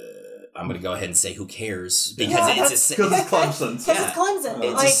 I'm going to go ahead and say who cares because it's Clemson. Because it's Clemson.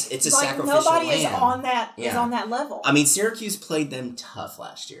 It's a sacrificial nobody lamb. is on that is on that level. I mean, Syracuse played them tough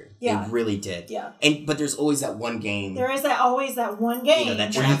last year. Yeah. They really did. Yeah. But there's always that one game. There is always that one game. You know,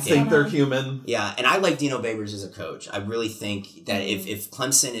 that where you think they're human. Yeah, and I like Dino Babers as a coach. I really think that if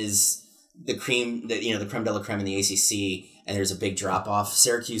Clemson is the creme de la creme in the ACC, and there's a big drop off,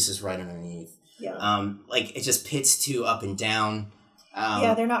 Syracuse is right underneath. Yeah. It just pits too up and down.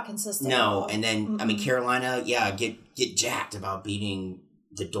 They're not consistent. No, and then I mean Carolina, get jacked about beating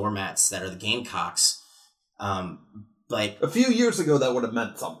the doormats that are the Gamecocks. But a few years ago, that would have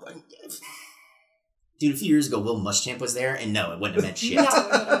meant something. Dude, a few years ago, Will Muschamp was there, and no, it wouldn't have meant shit. No, it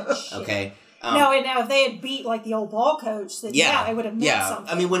wouldn't have meant shit. Okay. Now if they had beat like the old ball coach, then it would have meant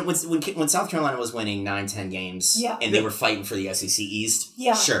something. I mean, when South Carolina was winning 9-10 games, and they were fighting for the SEC East,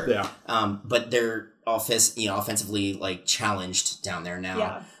 sure. Yeah. But they're offensively like challenged down there now.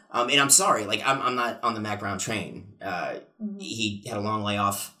 Yeah. And I'm sorry, like I'm not on the Mac Brown train. He had a long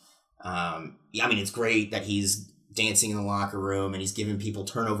layoff. I mean, it's great that he's dancing in the locker room and he's giving people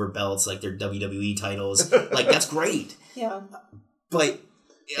turnover belts like they're WWE titles. Like that's great. Yeah. But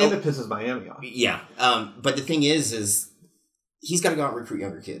and it pisses Miami off. Yeah. But the thing is he's got to go out and recruit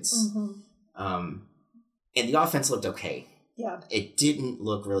younger kids. And the offense looked okay. Yeah. It didn't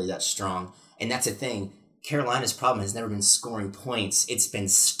look really that strong. And that's the thing. Carolina's problem has never been scoring points. It's been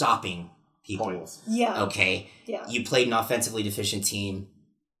stopping people. Points. Yeah. Okay. Yeah. You played an offensively deficient team,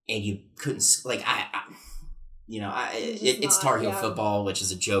 and you couldn't it's Tar Heel football, which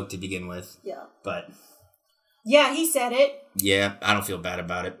is a joke to begin with. Yeah. But. Yeah, he said it. Yeah, I don't feel bad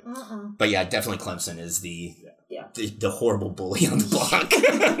about it. But yeah, definitely Clemson is the horrible bully on the block.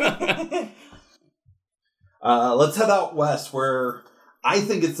 Let's head out west, where I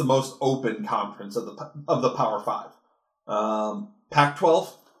think it's the most open conference of the Power Five.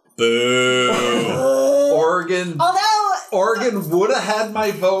 Pac-12. Boo. Oregon would have had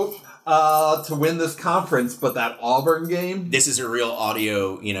my vote to win this conference, but that Auburn game. This is a real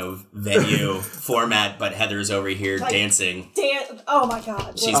audio, venue format, but Heather's over here dancing. Oh my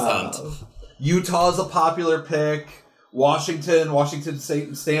God. She's pumped. Utah's a popular pick. Washington State,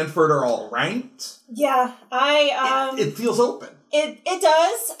 and Stanford are all ranked. Yeah, it feels open. It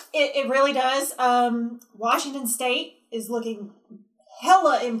does. It really does. Washington State is looking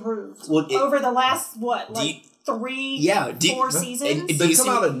hella improved over the last 4 seasons. They come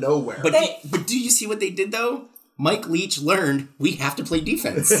out of nowhere. But do you see what they did though? Mike Leach learned we have to play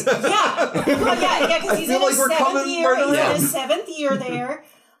defense. Because he's in his 7th year. He's in his 7th year there.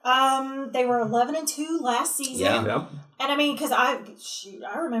 They were 11-2 last season. Yeah. And I mean, because I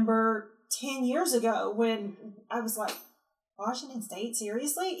remember 10 years ago when I was like, Washington State,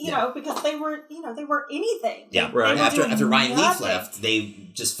 seriously? You know, because they were anything. Yeah, right. After Ryan Leaf left, they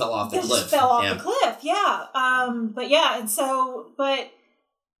just fell off the cliff. Just fell off the cliff. Yeah. But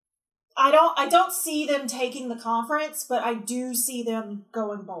I don't see them taking the conference, but I do see them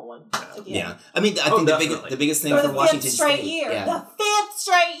going bowling again. Yeah, I mean, I think the biggest thing for Washington State, the 5th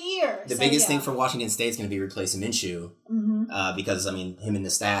straight year. The biggest thing for Washington State is going to be replacing Minshew, because I mean, him and the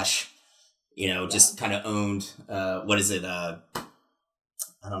stash, just kind of owned. What is it? I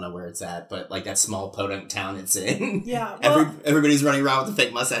don't know where it's at, but like that small podunk town it's in. Yeah, everybody's running around with the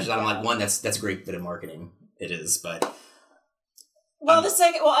fake mustaches. I'm like, one, that's a great bit of marketing. It is, but. Well,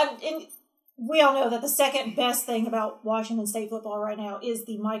 we all know that the second best thing about Washington State football right now is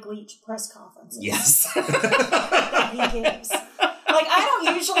the Mike Leach press conferences. Yes. that he gives. Like, I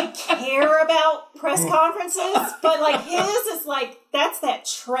don't usually care about press conferences, but like his is like, that's that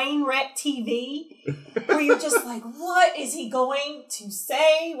train wreck TV where you're just like, what is he going to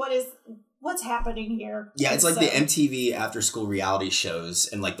say? What's happening here? Yeah, it's like the MTV after school reality shows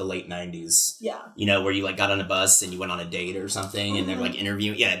in like the late 90s. Yeah. Where you like got on a bus and you went on a date or something and they're like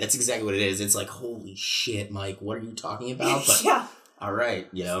interviewing. Yeah, that's exactly what it is. It's like, holy shit, Mike, what are you talking about? But all right,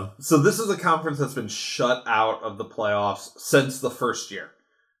 So this is a conference that's been shut out of the playoffs since the first year.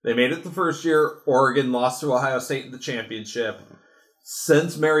 They made it the first year. Oregon lost to Ohio State in the championship.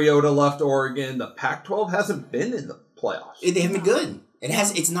 Since Mariota left Oregon, the Pac-12 hasn't been in the playoffs. They haven't been good.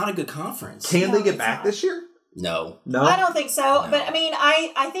 It's not a good conference. Can they get back this year? No. I don't think so. No. But I mean,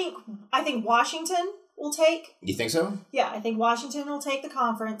 I think Washington will take. You think so? Yeah, I think Washington will take the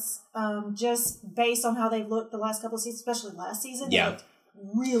conference. Just based on how they've looked the last couple of seasons, especially last season. Yeah.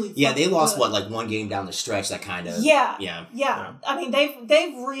 Really. Yeah, they lost good. like one game down the stretch. That kind of. Yeah. I mean,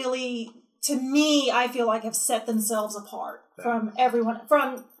 they've really, to me, I feel like have set themselves apart from everyone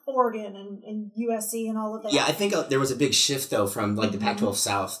from Oregon and USC and all of that. Yeah, I think there was a big shift, though, from like the Pac-12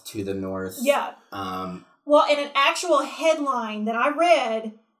 South to the North. Yeah. Well, and an actual headline that I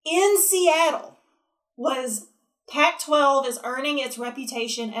read in Seattle was Pac-12 is earning its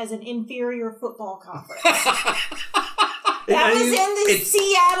reputation as an inferior football conference. That was in the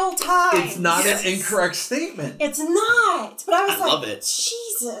Seattle Times. It's not an incorrect statement. It's not. But I was love it.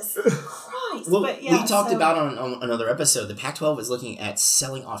 Jesus Christ. Well, but yeah, we talked about on another episode, the Pac-12 is looking at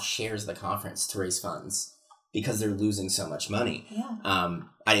selling off shares of the conference to raise funds because they're losing so much money. Yeah.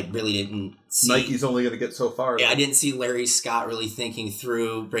 I really didn't see... Nike's only going to get so far. Yeah, I didn't see Larry Scott really thinking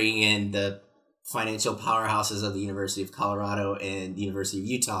through bringing in the financial powerhouses of the University of Colorado and the University of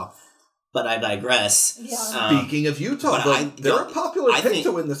Utah. But I digress. Yeah. Speaking of Utah, they're a popular pick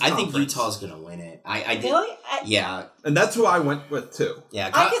to win this conference. I think Utah's going to win it. Really? Yeah. And that's who I went with, too. Yeah.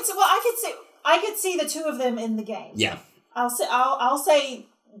 I could see the two of them in the game. Yeah. I'll say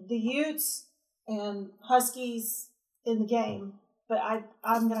the Utes and Huskies in the game, but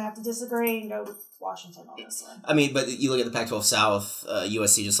I'm going to have to disagree and go with Washington on this one. I mean, but you look at the Pac-12 South,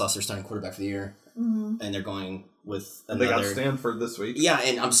 USC just lost their starting quarterback for the year. Mm-hmm. And they're going with another... They got Stanford this week. Yeah,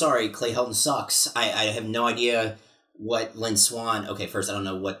 and I'm sorry, Clay Helton sucks. I have no idea what Lynn Swann... Okay, first, I don't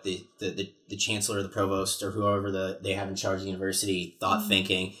know what the chancellor or the provost or whoever they have in charge of the university thought,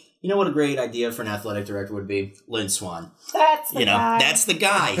 thinking, you know what a great idea for an athletic director would be? Lynn Swann. That's the guy. That's the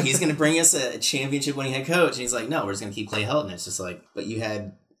guy. He's going to bring us a championship-winning head coach. And he's like, no, we're just going to keep Clay Helton. It's just like, but you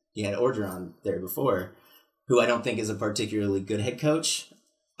had Orgeron there before, who I don't think is a particularly good head coach.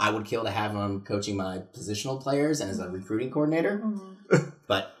 I would kill to have him coaching my positional players and as a recruiting coordinator. Mm-hmm.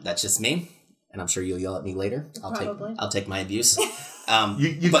 But that's just me. And I'm sure you'll yell at me later. I'll take my abuse.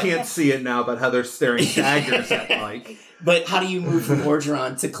 You can't see it now, but Heather's staring daggers at Mike. But how do you move from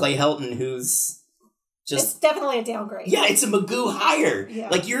Orgeron to Clay Helton, who's just... It's definitely a downgrade. Yeah, it's a Magoo hire. Yeah.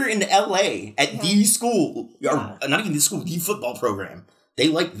 Like, you're in L.A. at the school, or not even the school, the football program. They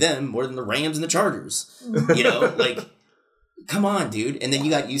like them more than the Rams and the Chargers. Mm-hmm. You know, like... Come on, dude. And then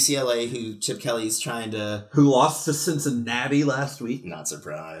you got UCLA, who Chip Kelly's trying to... Who lost to Cincinnati last week. Not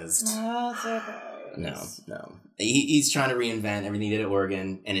surprised. Not surprised. No. He's trying to reinvent everything he did at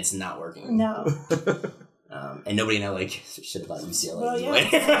Oregon, and it's not working. No. And nobody in LA gives a shit about UCLA well, anyway.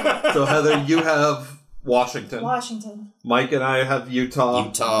 Yeah. So, Heather, you have Washington. Mike and I have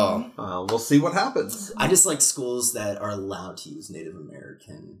Utah. We'll see what happens. I just like schools that are allowed to use Native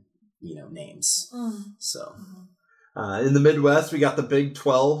American, names. So... In the Midwest, we got the Big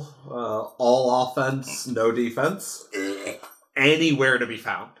 12, all offense, no defense, anywhere to be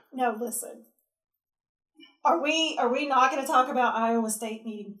found. No, listen. Are we not going to talk about Iowa State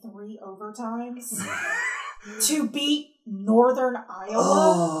needing 3 overtimes to beat Northern Iowa?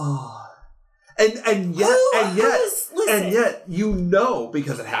 Oh. And yet,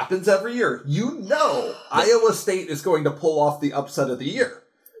 because it happens every year, Iowa State is going to pull off the upset of the year.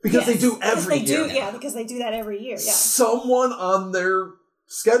 Because they do every year. Because they do that every year. Yeah. Someone on their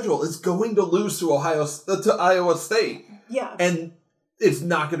schedule is going to lose to Iowa State. Yeah. And it's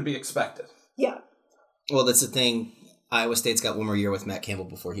not going to be expected. Yeah. Well, that's the thing. Iowa State's got one more year with Matt Campbell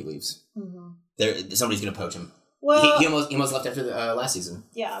before he leaves. Mm-hmm. Somebody's going to poach him. Well, he almost left after the last season.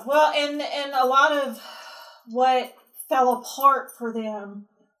 Yeah. Well, and a lot of what fell apart for them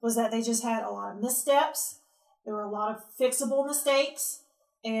was that they just had a lot of missteps. There were a lot of fixable mistakes.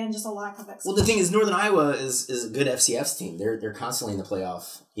 And just a lack of execution. Well, the thing is, Northern Iowa is a good FCS team. They're constantly in the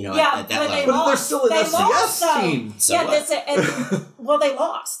playoff, at that level. But they're still an FCS team. So that's it. And, they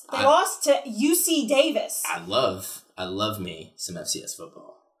lost. They lost to UC Davis. I love me some FCS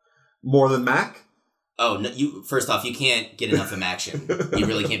football. More than MAC? Oh, no! First off, you can't get enough of them action. You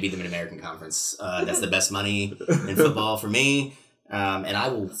really can't beat the Mid-American Conference. That's the best money in football for me. And I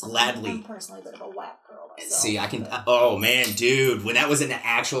will gladly... I'm personally a bit of a whack girl myself. See, I can... Oh, man, dude. When that was in the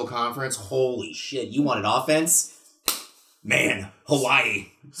actual conference, holy shit. You wanted offense? Man, Hawaii.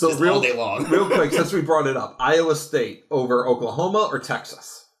 So all day long. Real quick, since we brought it up. Iowa State over Oklahoma or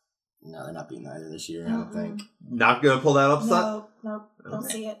Texas? No, they're not beating either this year, I don't think. Not going to pull that upset? No. Don't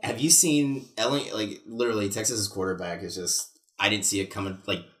see it. Have you seen... literally, Texas's quarterback is just... I didn't see it coming...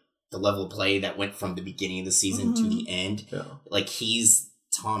 the level of play that went from the beginning of the season to the end. Yeah. He's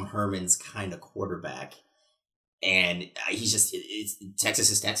Tom Herman's kind of quarterback. And he's just... Texas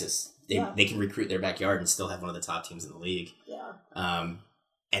is Texas. They can recruit their backyard and still have one of the top teams in the league. Yeah.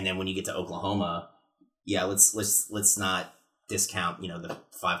 And then when you get to Oklahoma, let's not discount, the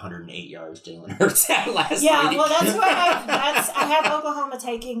 508 yards Jalen Hurts had last week. Yeah, well, that's who I have. I have Oklahoma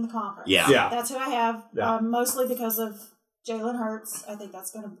taking the conference. Yeah. That's who I have, mostly because of Jalen Hurts. I think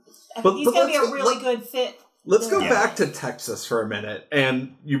that's going to... But he's going to be a really good fit Let's go back to Texas for a minute.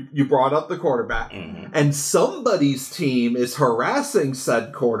 And you brought up the quarterback. Mm-hmm. And somebody's team is harassing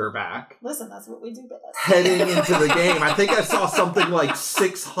said quarterback. Listen, that's what we do best. Heading into the game. I think I saw something like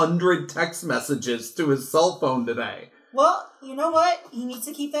 600 text messages to his cell phone today. Well, you know what? He needs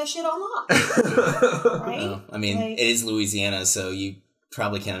to keep that shit on lock. Right? Well, I mean, it is Louisiana, so you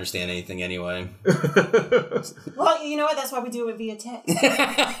probably can't understand anything anyway. Well, you know what? That's why we do it via text.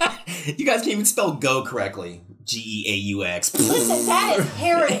 You guys can't even spell go correctly. Geaux. Listen, that is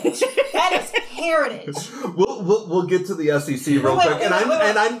heritage. That is heritage. We'll get to the SEC real quick, and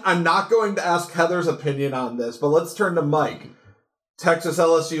I'm not going to ask Heather's opinion on this, but let's turn to Mike. Texas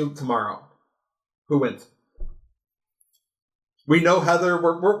LSU tomorrow. Who wins? We know Heather.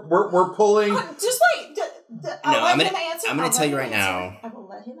 We're pulling. Just wait. I'm going to tell you right now. I will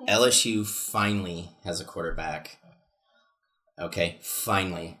let him answer. LSU finally has a quarterback. Okay,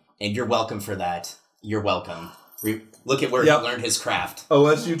 finally, and you're welcome for that. You're welcome. Look at where he learned his craft.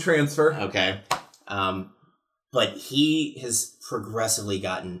 OSU transfer. Okay, but he has progressively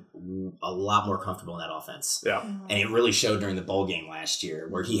gotten a lot more comfortable in that offense. Yeah, and it really showed during the bowl game last year,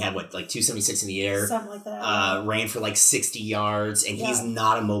 where he had 276 in the air, something like that. Ran for 60 yards, and he's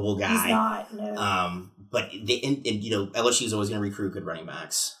not a mobile guy. He's not. No. But LSU is always going to recruit good running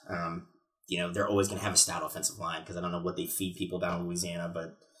backs. They're always going to have a stout offensive line because I don't know what they feed people down in Louisiana,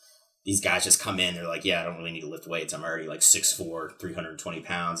 but these guys just come in. They're like, I don't really need to lift weights. I'm already 6'4", 320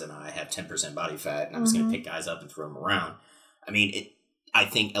 pounds, and I have 10% body fat, and I'm just going to pick guys up and throw them around. I mean, I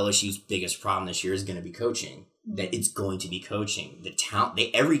think LSU's biggest problem this year is going to be coaching. That it's going to be coaching. The talent.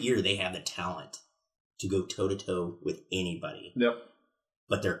 Every year they have the talent to go toe to toe with anybody. Yep.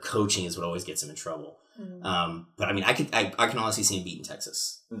 But their coaching is what always gets them in trouble. But I mean, I can honestly see him beating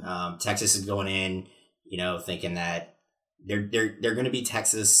Texas. Texas is going in, thinking that they're going to be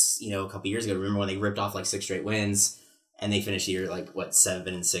Texas. A couple years ago, remember when they ripped off 6 straight wins, and they finished the year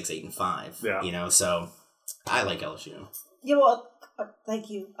 7-6, 8-5. Yeah. So I like LSU. Yeah, well,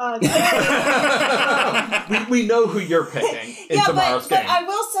 thank you. We know who you're picking in tomorrow's game. But I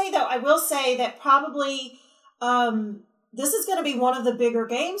will say that probably this is going to be one of the bigger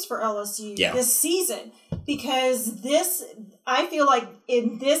games for LSU this season, because I feel like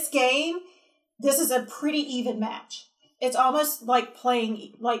in this game, this is a pretty even match. It's almost like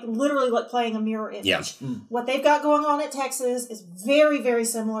playing a mirror image. Yeah. What they've got going on at Texas is very, very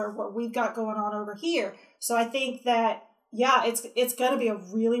similar to what we've got going on over here. So I think that, it's going to be a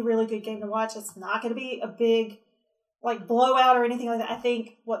really, really good game to watch. It's not going to be a big blowout or anything like that. I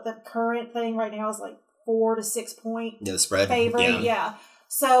think what the current thing right now is 4 to 6 point the spread favorite. Yeah.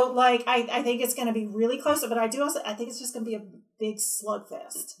 So I think it's going to be really close, but I think it's just going to be a big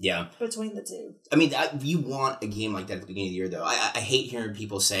slugfest. Yeah. Between the two. I mean, you want a game like that at the beginning of the year, though. I hate hearing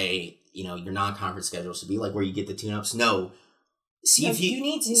people say, your non-conference schedule should be where you get the tune-ups. No. See if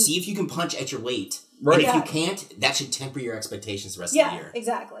you can punch at your weight. Right. And if you can't, that should temper your expectations the rest of the year.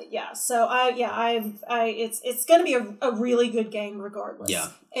 Exactly. Yeah. So it's going to be a really good game regardless. Yeah.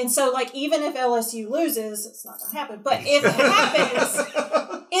 And so even if LSU loses, it's not going to happen. But if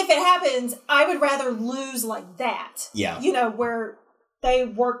it happens, I would rather lose like that. Yeah. Where they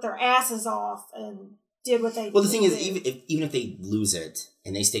worked their asses off and did what they did. Well, the thing is, even if they lose it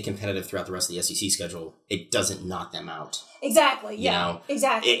and they stay competitive throughout the rest of the SEC schedule, it doesn't knock them out. Exactly. Yeah.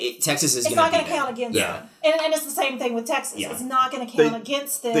 Exactly. Texas is. It's not going to count against them. And it's the same thing with Texas. Yeah. It's not going to count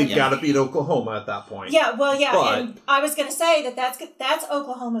against them. They've got to beat Oklahoma at that point. Yeah. Well, yeah. But, and I was going to say that's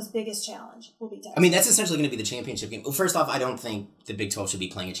Oklahoma's biggest challenge. Will be Texas. I mean, that's essentially going to be the championship game. Well, first off, I don't think the Big 12 should be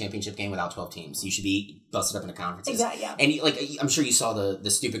playing a championship game without 12 teams. You should be busted up into conferences. Exactly. Yeah. And I'm sure you saw the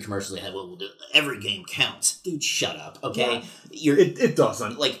stupid commercial they had. Well, every game counts. Dude, shut up. Okay. Yeah. It doesn't.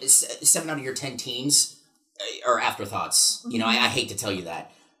 7 out of your 10 teams are afterthoughts. Mm-hmm. I hate to tell you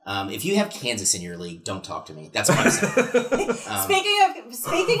that. If you have Kansas in your league, don't talk to me. That's what I'm saying.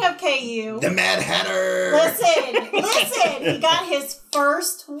 Speaking of KU, the Mad Hatter. Listen. He got his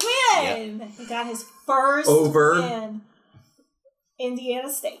first win. Yep. He got his first win. Indiana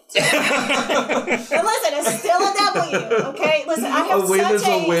State. And listen, it's still a W. Okay, listen. I have a win is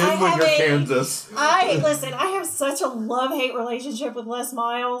a win when you're Kansas. I have such a love-hate relationship with Les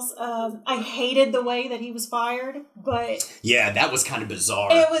Miles. I hated the way that he was fired, but that was kind of bizarre.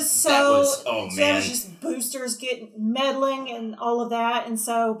 It was so. There was just boosters getting meddling and all of that, and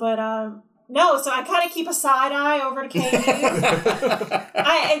so, but no, so I kind of keep a side eye over to KU.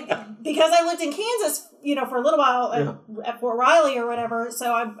 Because I lived in Kansas, for a little while at Fort Riley or whatever.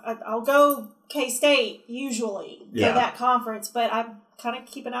 So I'll go K-State usually for that conference, but I kind of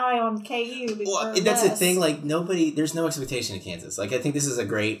keep an eye on KU. Well, that's the thing. There's no expectation in Kansas. I think this is a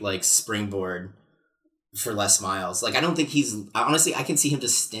great springboard for Les Miles. Like, I don't think honestly, I can see him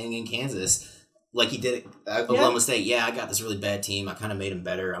just staying in Kansas like he did at Oklahoma State. Yeah, I got this really bad team. I kind of made him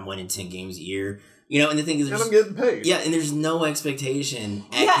better. I'm winning 10 games a year. And the thing is, and I'm getting paid. Yeah, and there's no expectation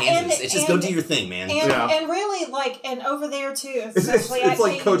at Kansas. It's just go do your thing, man. And really, like, and over there too, especially it's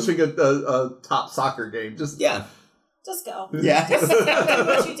like coaching a top soccer game. Just go. Yeah, just do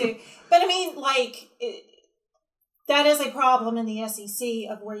what you do. But I mean, like, that is a problem in the SEC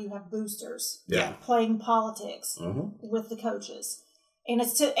of where you have boosters playing politics with the coaches. And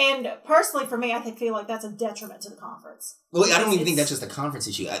personally for me, I feel like that's a detriment to the conference. Well, I don't even think that's just a conference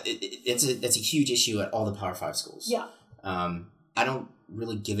issue. It's a huge issue at all the Power 5 schools. Yeah. I don't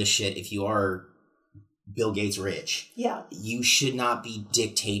really give a shit if you are Bill Gates rich. Yeah. You should not be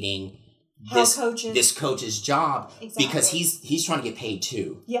dictating this coach's job because he's trying to get paid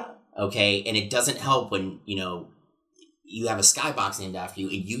too. Yeah. Okay, and it doesn't help when you have a skybox named after you,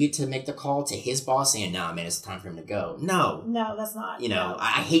 and you get to make the call to his boss saying, "Nah, man, it's time for him to go." No, that's not.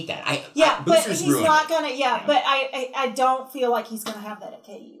 I hate that. But he's not gonna. Yeah, but I don't feel like he's gonna have that at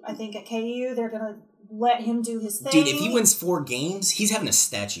KU. I think at KU they're gonna let him do his thing. Dude, if he wins 4 games, he's having a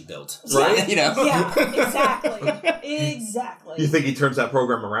statue built, right? Yeah, exactly. You think he turns that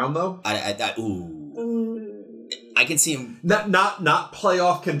program around though? I can see him not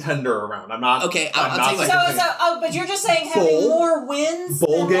playoff contender around. I'm not. Okay, I'll tell you what. But you're just saying having more wins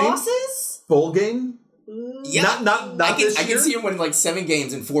than losses? Bowl game? Yeah. Not I can see him winning like 7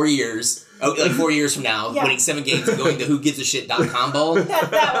 games in 4 years. Like 4 years from now, winning 7 games and going to whogivesashit.com bowl.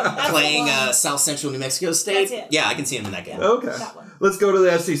 That's playing South Central New Mexico State. That's it. Yeah, I can see him in that game. Okay. Let's go to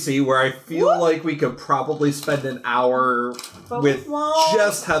the SEC, where I feel like we could probably spend an hour with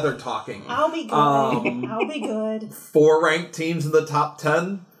just Heather talking. I'll be good. I'll be good. 4 ranked teams in the top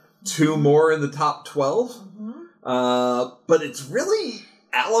 10, 2 more in the top 12. But it's really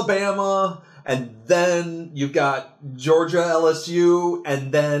Alabama, and then you've got Georgia, LSU,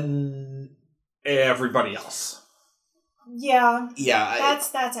 and then everybody else. Yeah. Yeah.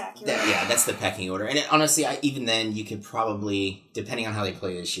 That's accurate. That's the pecking order. And honestly, even then, you could probably, depending on how they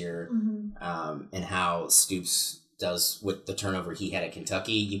play this year, and how Stoops does with the turnover he had at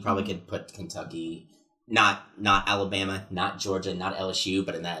Kentucky, you probably could put Kentucky, not Alabama, not Georgia, not LSU,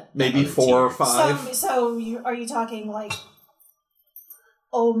 but in that maybe 4 or 5. So are you talking like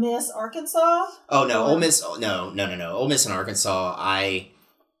Ole Miss, Arkansas? Oh no, Ole Miss. No. Ole Miss and Arkansas.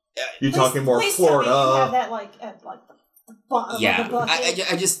 You're talking more Florida. You have that at the bottom of the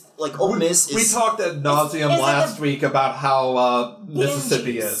bucket. I just like Ole Miss. We talked ad nauseum last week about how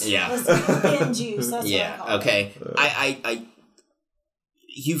Mississippi is. Yeah. Bin juice. That's what I call okay. It. I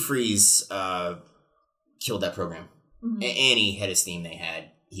Hugh Freeze killed that program. Any head of steam they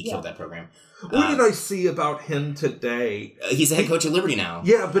had, he killed that program. What did I see about him today? He's the head coach at Liberty now.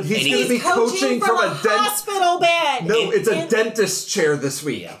 Yeah, but he's going to be coaching from a hospital bed. No, it's a dentist chair this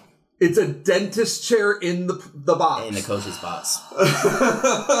week. Yeah. It's a dentist chair in the box. In the coach's box.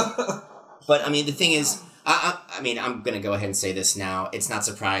 But, I mean, the thing is, I'm going to go ahead and say this now. It's not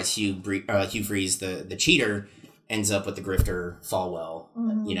surprised Hugh Freeze, the cheater, ends up with the grifter Falwell,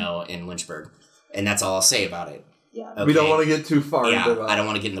 in Lynchburg. And that's all I'll say about it. Yeah. Okay. We don't want to get too far into that. I don't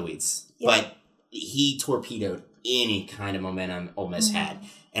want to get in the weeds. Yeah. But he torpedoed any kind of momentum Ole Miss had.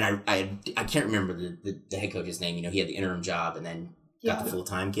 And I can't remember the head coach's name. He had the interim job and then got the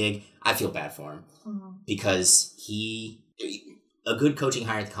full-time gig. I feel bad for him because a good coaching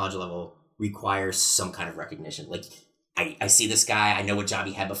hire at the college level requires some kind of recognition. Like, I see this guy. I know what job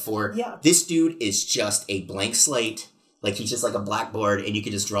he had before. Yeah. This dude is just a blank slate. Like, he's just like a blackboard, and you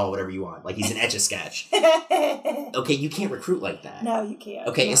can just draw whatever you want. Like, he's an Etch-a-Sketch. Okay, you can't recruit like that. No, you can't.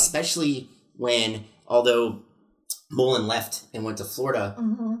 Okay, especially when, although Mullen left and went to Florida,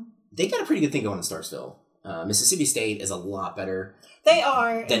 they got a pretty good thing going in Starksville. Mississippi State is a lot better. They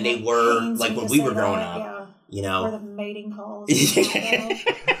are. Than they were, like, when we were growing up. Yeah. Or the mating calls.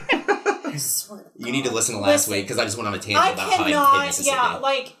 I swear to God. You need to listen to last week because I just went on a tangent about how I hate Mississippi. Yeah,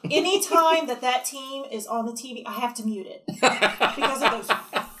 like anytime that team is on the TV, I have to mute it because of those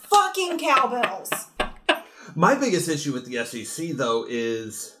fucking cowbells. My biggest issue with the SEC though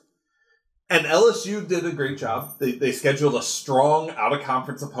is, and LSU did a great job. They scheduled a strong out of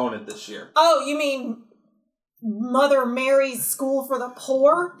conference opponent this year. Oh, you mean Mother Mary's School for the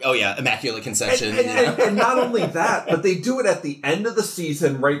Poor? Oh yeah, Immaculate Conception. And not only that, but they do it at the end of the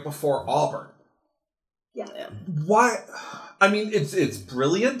season right before Auburn. Yeah. Why? I mean, it's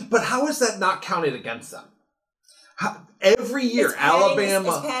brilliant, but how is that not counted against them? Every year, Alabama.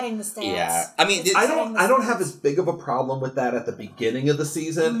 It's padding the stats. Yeah, I mean, I don't have as big of a problem with that at the beginning of the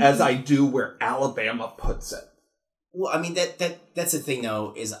season as I do where Alabama puts it. Well, I mean that's the thing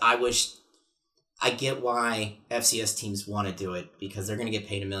though is I wish I get why FCS teams want to do it because they're going to get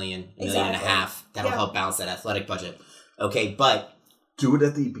paid $1 million, $1.5 million. That'll help balance that athletic budget. Okay, but do it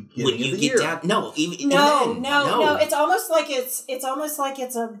at the beginning of the year. No. It's almost like it's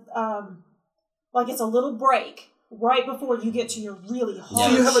a little break right before you get to your really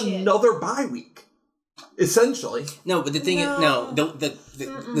hard So you have shit. another bye week, essentially. No, but the thing is,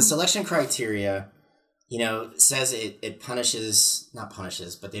 the selection criteria, says it not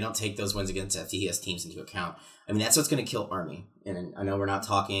punishes, but they don't take those wins against FCS teams into account. I mean, that's what's going to kill Army. And I know we're not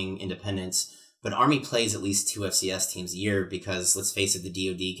talking independence, but Army plays at least 2 FCS teams a year because, let's face it, the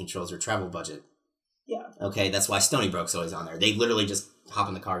DoD controls their travel budget. Yeah. Okay, that's why Stony Brook's always on there. They literally just hop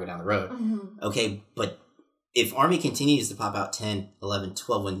in the car, go down the road. Mm-hmm. Okay, but if Army continues to pop out 10, 11,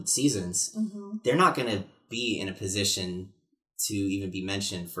 12-win seasons, they're not going to be in a position to even be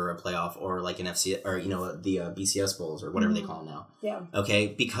mentioned for a playoff or like an FCS or, the BCS Bowls or whatever they call them now. Yeah.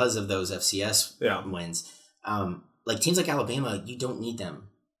 Okay, because of those FCS wins. Like teams like Alabama, you don't need them.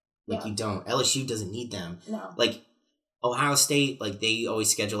 You don't. LSU doesn't need them. No. Like Ohio State, like they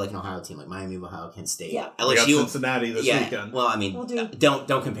always schedule like an Ohio team, like Miami, Ohio, Kent State. Yeah. LSU, we got Cincinnati this weekend. Well, I mean,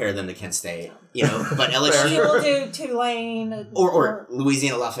 don't compare them to Kent State, But LSU will do Tulane or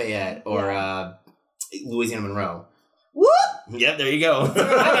Louisiana Lafayette or Louisiana Monroe. Whoop! Yep, there you go.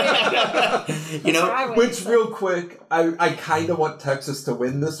 Which real quick, I kind of want Texas to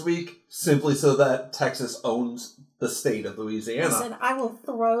win this week simply so that Texas owns the state of Louisiana. Listen, I will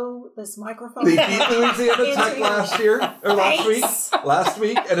throw this microphone. They beat Louisiana Tech last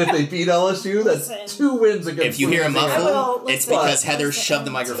week, and if they beat LSU, that's 2 wins against. If you hear a muffle, it's because Heather shoved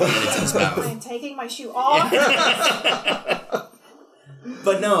the microphone in its mouth. I'm taking my shoe off.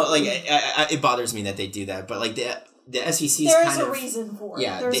 But no, it bothers me that they do that. But the SEC is There's a reason for it.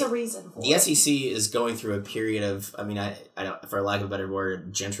 There's a reason for it. The SEC is going through a period of, I don't, for lack of a better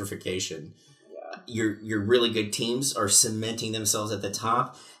word, gentrification. Yeah. Your really good teams are cementing themselves at the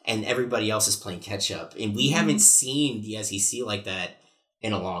top, and everybody else is playing catch up. And we haven't seen the SEC like that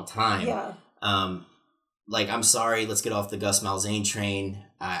in a long time. Yeah. I'm sorry, let's get off the Gus Malzahn train.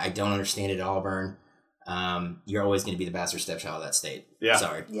 I don't understand it at Auburn. You're always going to be the bastard stepchild of that state. Yeah.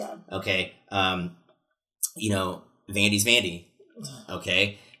 Sorry. Yeah. Okay. Vandy's Vandy.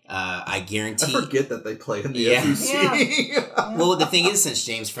 Okay. I guarantee. I forget that they play in the SEC. Yeah. Well, the thing is, since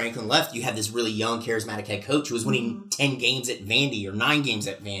James Franklin left, you have this really young, charismatic head coach who was winning 10 games at Vandy or 9 games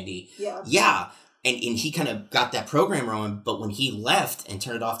at Vandy. Yeah. Yeah. And he kind of got that program rolling, but when he left and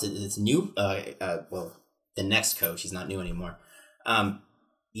turned it off to this new, the next coach, he's not new anymore.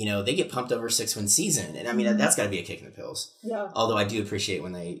 They get pumped over a 6-win season. And that's got to be a kick in the pills. Yeah. Although I do appreciate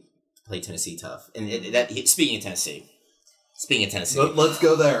when they play Tennessee tough. And speaking of Tennessee. Let's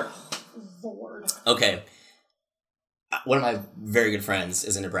go there. Lord. Okay. One of my very good friends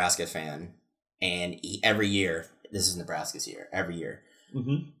is a Nebraska fan. And every year, this is Nebraska's year, every year.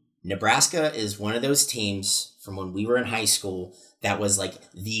 Mm-hmm. Nebraska is one of those teams from when we were in high school that was like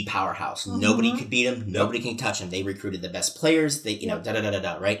the powerhouse. Mm-hmm. Nobody could beat them. Nobody can touch them. They recruited the best players. They,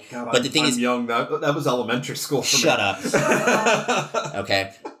 right? God, but the thing is, young. That was elementary school for shut me. up.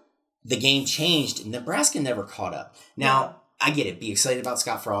 Okay. The game changed. Nebraska never caught up. Now, I get it. Be excited about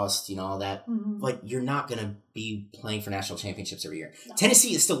Scott Frost, all that. Mm-hmm. But you're not going to be playing for national championships every year. No.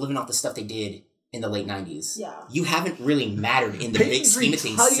 Tennessee is still living off the stuff they did in the late 90s. Yeah. You haven't really mattered in the big scheme of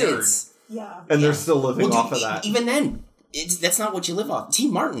things since. Yeah. And they're still living off of that. Even then, that's not what you live off. T.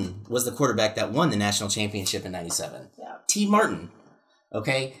 Martin was the quarterback that won the national championship in 97. Yeah. T. Martin.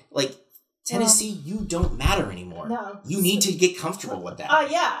 Okay? Tennessee, you don't matter anymore. No. You need to get comfortable with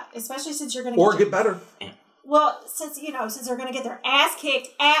that. Yeah. Especially since you're going to get better. Well, since they're going to get their ass kicked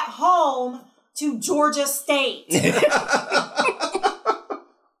at home to Georgia State.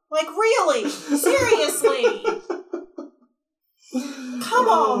 Really? Seriously? Come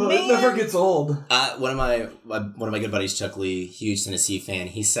on, man. It never gets old. One of my good buddies, Chuck Lee, huge Tennessee fan,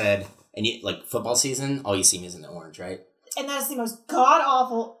 he said, football season, all you see is in the orange, right? And that's the most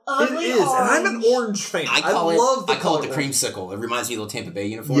god-awful, ugly It is, orange. and I'm an orange fan. I call it the creamsicle. It reminds me of the Tampa Bay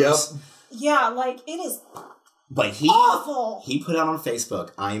uniforms. Yep. Yeah, it is awful. He put out on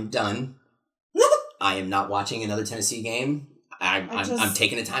Facebook, I am done. I am not watching another Tennessee game. I'm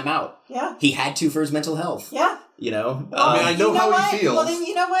taking a timeout. Yeah. He had to for his mental health. Yeah. I know how he feels. Well, then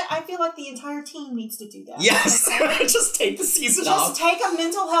you know what? I feel like the entire team needs to do that. Yes. Just take the season off. Just take a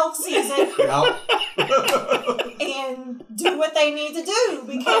mental health season. And do what they need to do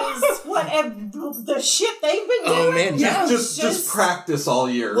because the shit they've been doing. Oh man, yeah. Just practice all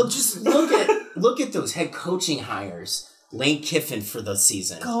year. Well, just look at those head coaching hires. Lane Kiffin for the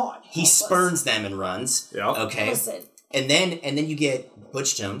season. God. He spurns them and runs. Yeah. Okay. Listen. And then you get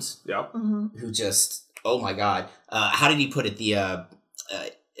Butch Jones, Yep. who just, oh my God. How did he put it?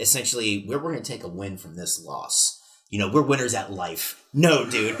 Essentially, we're going to take a win from this loss. We're winners at life. No,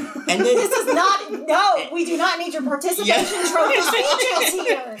 dude. And then This is not, no, we do not need your participation trophy speeches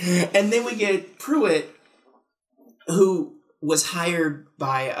here. And then we get Pruitt, who was hired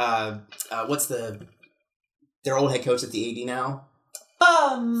by, their old head coach at the AD now?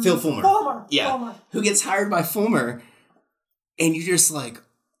 Phil Fulmer. Fulmer. Who gets hired by Fulmer, and you're just like,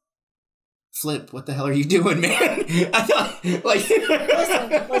 Flip, what the hell are you doing, man? I thought,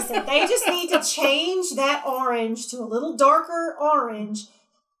 Listen, they just need to change that orange to a little darker orange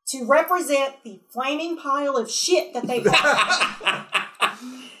to represent the flaming pile of shit that they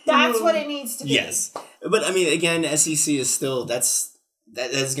That's what it needs to be. Yes. But, I mean, again, SEC is still, that's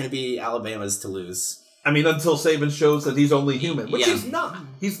going to be Alabama's to lose. I mean, until Saban shows that he's only human, which he's not.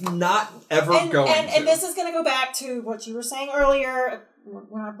 He's not ever going to. And this is going to go back to what you were saying earlier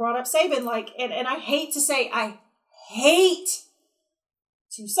when I brought up Saban. And I hate to say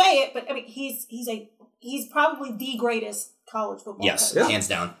it, but I mean, he's probably the greatest college football coach. Yeah. Hands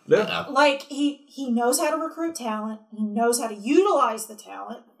down. Yeah. Like, he knows how to recruit talent. He knows how to utilize the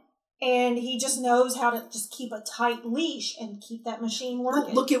talent. And he just knows how to just keep a tight leash and keep that machine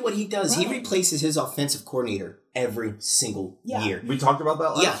working. Look at what he does. Right. He replaces his offensive coordinator every single year. We talked about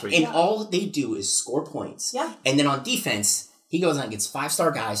that last week. And all they do is score points. Yeah. And then on defense, he goes out and gets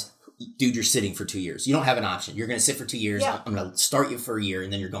 5-star guys. Dude, you're sitting for 2 years. You don't have an option. You're going to sit for 2 years. Yeah. I'm going to start you for a year,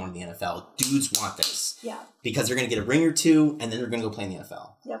 and then you're going to the NFL. Dudes want this. Yeah. Because they're going to get a ring or two, and then they're going to go play in the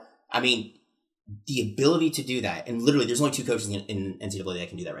NFL. Yep. I mean, the ability to do that, and literally there's only 2 coaches in NCAA that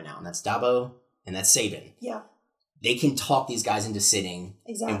can do that right now, and that's Dabo and that's Saban. Yeah. They can talk these guys into sitting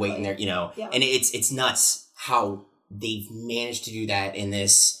and waiting there, Yeah. And it's nuts how they've managed to do that in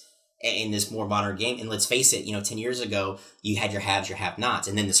this more modern game. And let's face it, 10 years ago, you had your haves, your have-nots,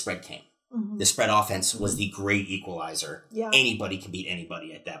 and then the spread came. Mm-hmm. The spread offense was the great equalizer. Yeah. Anybody can beat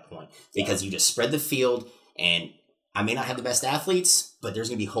anybody at that point because you just spread the field, and I may not have the best athletes, but there's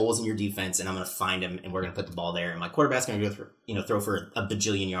going to be holes in your defense, and I'm going to find them, and we're going to put the ball there, and my quarterback's going to go throw for a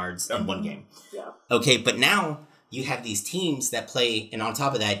bajillion yards in one game. Yeah. Okay, but now you have these teams that play, and on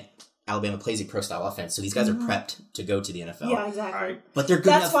top of that, Alabama plays a pro-style offense, so these guys are prepped to go to the NFL. Yeah, exactly. Right. But they're good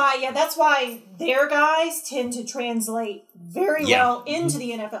enough. That's why their guys tend to translate very well into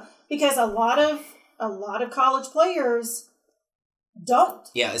the NFL because a lot of college players don't.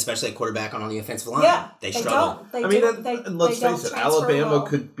 Yeah, especially a quarterback on the offensive line. Yeah, they struggle. And let's face it, Alabama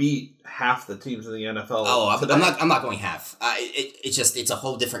could beat half the teams in the NFL. Oh, I'm not going half. It's a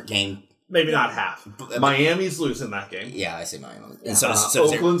whole different game. Maybe not half. Miami's losing that game. Yeah, I say Miami. And so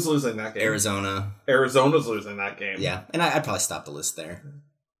Oakland's losing that game. Arizona's losing that game. Yeah, and I'd probably stop the list there.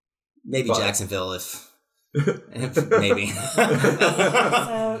 Maybe Jacksonville if maybe.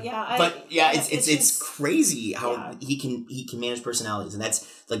 It's crazy how he can manage personalities, and that's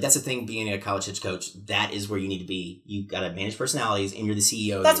the thing. Being a college head coach, that is where you need to be. You got to manage personalities, and you're the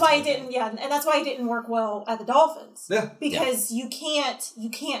CEO. That's why he didn't. Yeah, and that's why he didn't work well at the Dolphins. Yeah, because you can't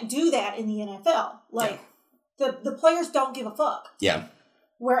do that in the NFL. The players don't give a fuck. Yeah.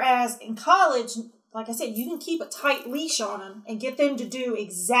 Whereas in college, like I said, you can keep a tight leash on them and get them to do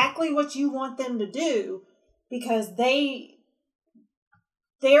exactly what you want them to do because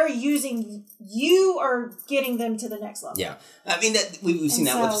they're using you or getting them to the next level. Yeah. I mean, that we've seen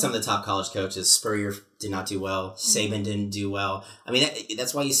that with some of the top college coaches. Spurrier did not do well. Saban didn't do well. I mean,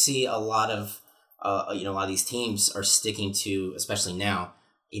 that's why you see a lot of these teams are sticking to, especially now,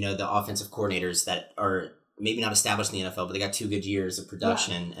 the offensive coordinators that are maybe not established in the NFL, but they got 2 good years of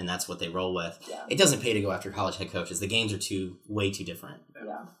production, and that's what they roll with. Yeah. It doesn't pay to go after college head coaches. The games are way too different.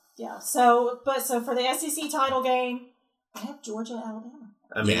 Yeah. Yeah. So for the SEC title game, I have Georgia and Alabama.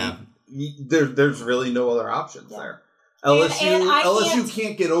 I mean, there's really no other options there. LSU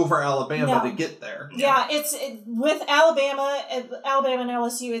can't get over Alabama to get there. Yeah, with Alabama and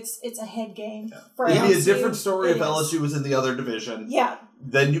LSU, it's a head game. For It'd be LSU. a different story if LSU was in the other division. Yeah.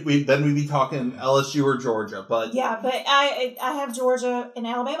 Then we'd be talking LSU or Georgia, but I have Georgia and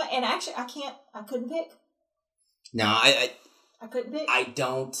Alabama, and actually I couldn't pick. No, I couldn't pick. I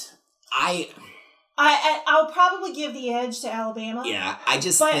don't. I'll probably give the edge to Alabama. Yeah,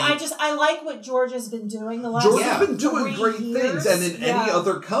 I like what Georgia's been doing the last. Georgia's been doing great years. things, and in any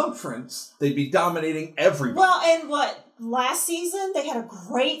other conference, they'd be dominating everybody. Well, and last season they had a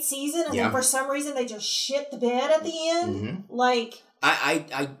great season, and then for some reason they just shit the bed at the end.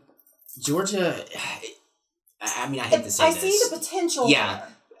 Mm-hmm. Georgia. I mean, I hate to say this. I see the potential. Yeah.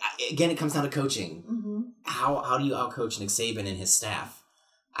 Again, it comes down to coaching. Mm-hmm. How do you outcoach Nick Saban and his staff?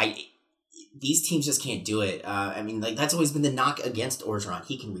 these teams just can't do it. I mean, like that's always been the knock against Orgeron.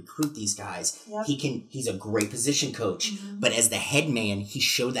 He can recruit these guys. Yep. He's a great position coach. Mm-hmm. But as the head man, he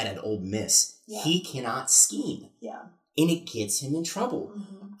showed that at Ole Miss. Yeah. He cannot scheme. Yeah. And it gets him in trouble.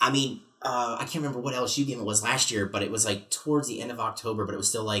 Mm-hmm. I mean, I can't remember what LSU game it was last year, but it was like towards the end of October, but it was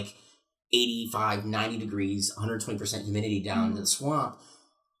still like 85, 90 degrees, 120% humidity down in the swamp.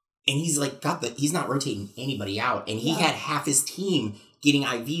 And he's like, he's not rotating anybody out. And he had half his team getting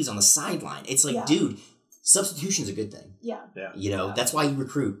IVs on the sideline. It's like, dude, substitution's a good thing. Yeah. You know, that's why you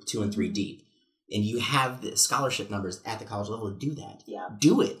recruit 2 and 3 deep. And you have the scholarship numbers at the college level to do that. Yeah.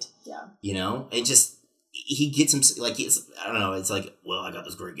 Do it. Yeah. You know, it just, he gets him, like, I don't know, it's like, well, I got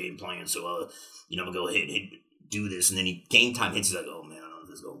this great game plan, so, you know, I'm going to go ahead and do this. And then game time hits, he's like, oh, man, I don't know if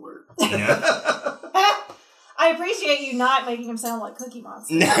this is going to work. You know? I appreciate you not making him sound like Cookie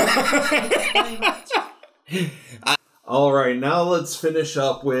Monster. Very much. All right, now let's finish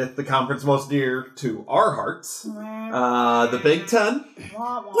up with the conference most dear to our hearts. The Big Ten.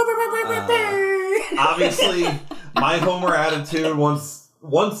 Obviously, my homer attitude wants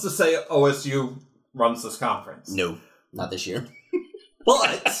to say OSU runs this conference. No, not this year.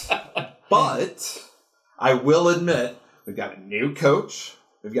 But I will admit, we've got a new coach.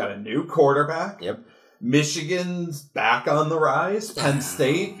 We've got a new quarterback. Yep. Michigan's back on the rise. Penn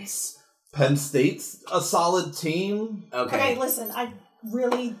State's a solid team. Okay, listen, I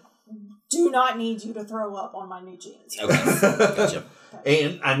really do not need you to throw up on my new jeans. Okay, gotcha.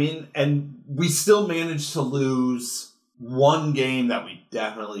 And we still managed to lose one game that we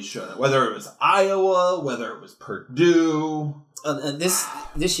definitely shouldn't. Whether it was Iowa, whether it was Purdue.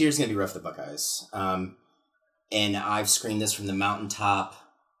 This year's going to be rough for the Buckeyes. And I've screamed this from the mountaintop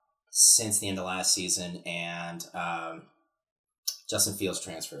since the end of last season, and Justin Fields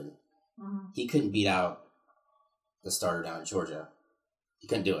transferred. Mm-hmm. He couldn't beat out the starter down in Georgia. He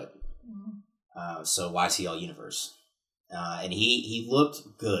couldn't do it. Mm-hmm. So YCL Universe. And he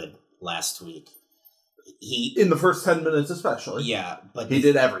looked good last week. In the first 10 minutes especially. Yeah, but he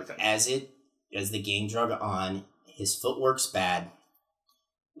did everything. As the game drug on, his footwork's bad,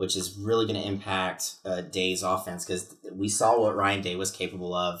 which is really going to impact Day's offense, because we saw what Ryan Day was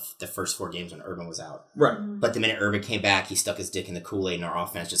capable of the first 4 games when Urban was out. Right. But the minute Urban came back, he stuck his dick in the Kool-Aid, and our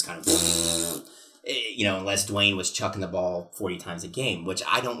offense just kind of, unless Dwayne was chucking the ball 40 times a game, which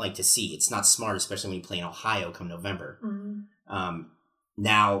I don't like to see. It's not smart, especially when you play in Ohio come November. Mm-hmm.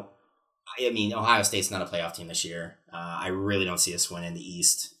 Now, I mean, Ohio State's not a playoff team this year. I really don't see us winning the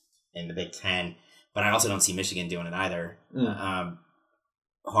East in the Big Ten, but I also don't see Michigan doing it either.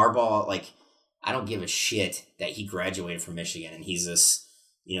 Harbaugh, I don't give a shit that he graduated from Michigan and he's this,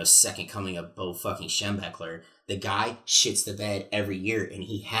 second coming of Bo fucking Schembechler. The guy shits the bed every year, and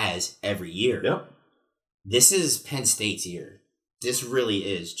he has every year. Yep. This is Penn State's year. This really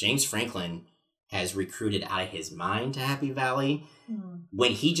is. James Franklin has recruited out of his mind to Happy Valley.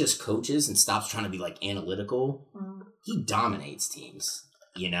 When he just coaches and stops trying to be analytical, he dominates teams.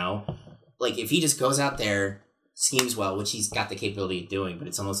 If he just goes out there, schemes well, which he's got the capability of doing, but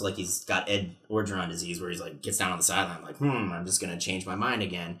it's almost like he's got Ed Orgeron disease, where he's gets down on the sideline I'm just going to change my mind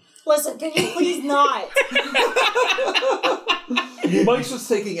again. Listen, can you please not? Mike's just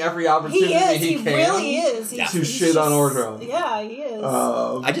taking every opportunity he can. He really is. To shit on Orgeron. Yeah, he is.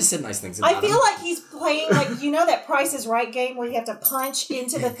 I just said nice things about him. I feel like he's playing that Price is Right game where you have to punch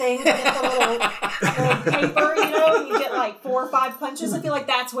into the thing to get the little paper, and you get 4 or 5 punches. I feel like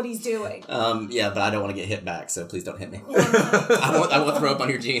that's what he's doing. Yeah, but I don't want to get hit back, so please don't hit me. I won't throw up on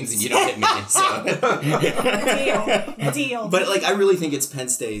your jeans and you don't hit me. So. Deal. But I really think it's Penn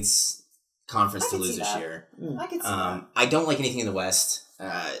State's conference to lose this year. I can see that. I don't like anything in the West.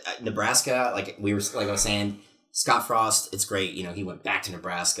 Nebraska, I was saying, Scott Frost, it's great. He went back to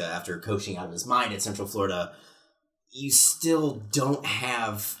Nebraska after coaching out of his mind at Central Florida. You still don't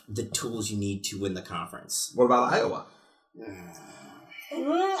have the tools you need to win the conference. What about Iowa?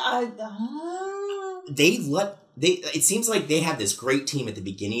 It seems like they have this great team at the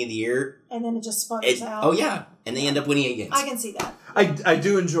beginning of the year, and then it just sputters out. Oh yeah, and they end up winning 8 games. I can see that. I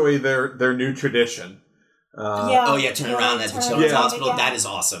do enjoy their new tradition. Turn around at the Children's Hospital. Yeah. That is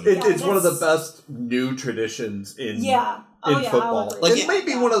awesome. It's one of the best new traditions in football. It might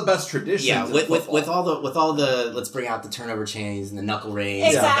be one of the best traditions. Yeah, with all the let's bring out the turnover chains and the knuckle rings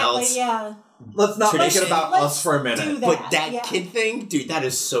and the belts. Yeah. Let's not make it about us for a minute. But that kid thing, dude, that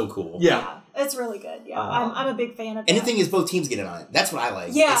is so cool. Yeah. It's really good. Yeah, I'm a big fan of that. And the thing is, both teams get it on it. That's what I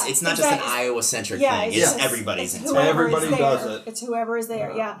like. Yeah, it's not just an Iowa-centric thing. It's everybody's into it. Everybody does it. It's whoever is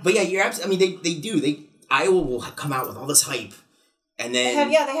there, yeah. But yeah, you're absolutely, I mean, they do. Iowa will come out with all this hype. And then...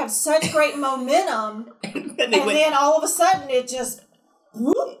 They have such great momentum. and then all of a sudden, it just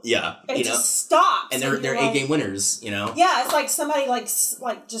whoop, Yeah, it just stops. and they're you're 8-game winners. Yeah, it's like somebody like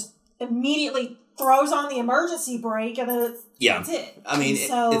just immediately throws on the emergency brake, and then that's it. I mean,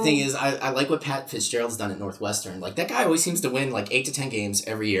 so, the thing is, I like what Pat Fitzgerald's done at Northwestern. Like, that guy always seems to win like 8 to 10 games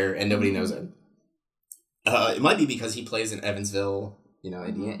every year, and nobody knows it. It might be because he plays in Evansville,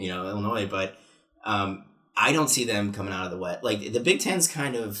 Indiana, Illinois, but I don't see them coming out of the West. Like, the Big Ten's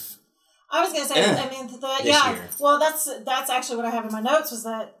kind of. I was gonna say, year. Well, that's actually what I have in my notes was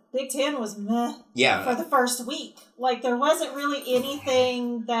that Big Ten was meh. Yeah. For the first week, like there wasn't really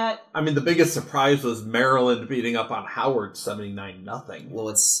anything that. I mean, the biggest surprise was Maryland beating up on Howard 79-0. Well,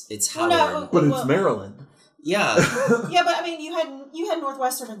 it's Well, Howard, no, But it's Maryland. yeah, Yeah, but I mean, you had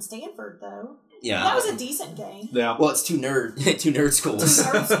Northwestern and Stanford though. yeah. That was a decent game. Yeah. Well, it's two nerd schools.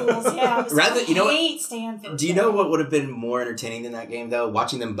 Nerd schools, yeah. Rather, I you know what? hate Stanford. Do you know what would have been more entertaining than that game, though?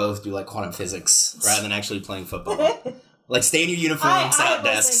 Watching them both do, like, quantum physics rather than actually playing football. Like, stay in your uniform, sit at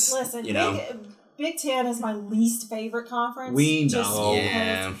desks. Listen, you Big Ten is my least favorite conference. We just know.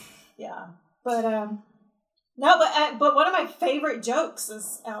 because- yeah. But, no, but one of my favorite jokes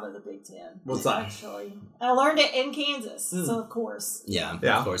is out of the Big Ten. What's that? Actually. I learned it in Kansas, so of course. Yeah,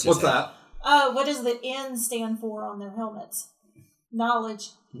 Yeah. of course. What's that? What does the N stand for on their helmets?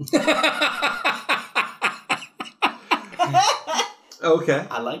 Knowledge. Okay.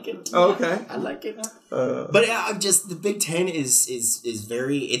 I like it. Okay. I like it. But I'm just, the Big Ten is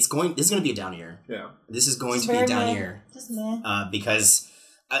very, this is going to be a down year. Yeah. This is going It's to be a very down meh. year. Just meh. Because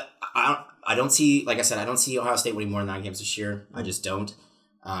I don't see, like I said, I don't see Ohio State winning more than 9 games this year. I just don't.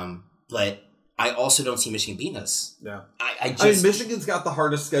 But I also don't see Michigan beating us. Yeah. I I mean, Michigan's got the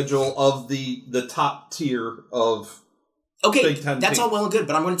hardest schedule of the top tier of okay, Big Ten that's teams. all well and good,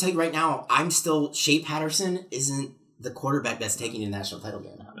 but I'm going to tell you right now, Shea Patterson isn't the quarterback that's taking you to the national title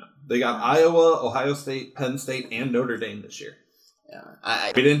game. No. They got Iowa, Ohio State, Penn State, and Notre Dame this year.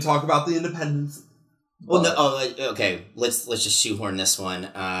 Yeah, We didn't talk about the independents. well, no, okay. Let's just shoehorn this one.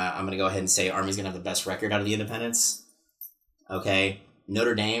 I'm going to go ahead and say Army's going to have the best record out of the independents. Okay,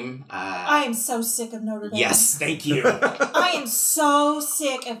 Notre Dame. I am so sick of Notre Dame. Yes, thank you. I am so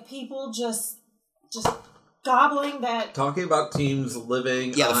sick of people just gobbling that Talking about teams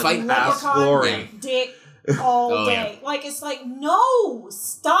living Yeah, the on fight- past leprechaun glory. dick all Oh, day. Like, it's like, no,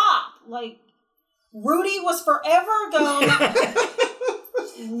 stop. Like, Rudy was forever gone.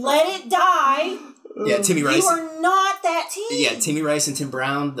 Let it die. Yeah, Timmy Rice. You are not that team. Yeah, Timmy Rice and Tim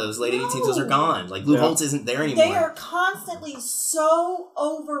Brown, those late 80 teams, those are No. gone. Like, Lou Yeah. Holtz isn't there anymore. They are constantly so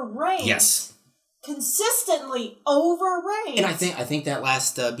overranked. Yes. Consistently overranked. And I think that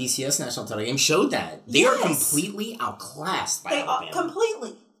last BCS national title game showed that. They are Yes. completely outclassed by they are Alabama.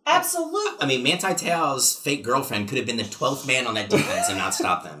 completely. Absolutely. I mean, Manti Te'o's fake girlfriend could have been the 12th man on that defense and not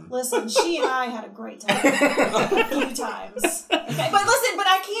stop them. Listen, she and I had a great time a few times. Okay, but listen, but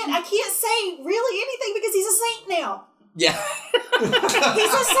I can't say really anything because he's a saint now. Yeah.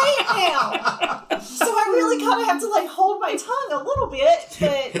 He's a saint now. So I really kind of have to like hold my tongue a little bit.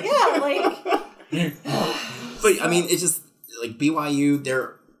 But yeah, like. But I mean, it's just like BYU,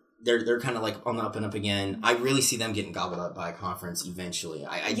 they're kind of like on the up and up again. I really see them getting gobbled up by a conference eventually.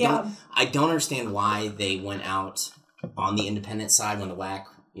 I don't understand why they went out on the independent side when the WAC,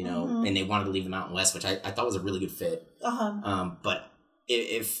 and they wanted to leave the Mountain West, which I thought was a really good fit. But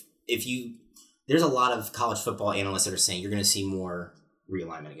if you, there's a lot of college football analysts that are saying you're going to see more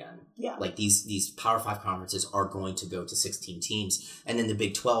realignment again. Yeah. Like these Power 5 conferences are going to go to 16 teams, and then the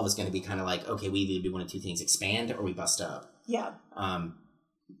Big 12 is going to be kind of like, okay, we either do one of two things: expand or we bust up. Yeah.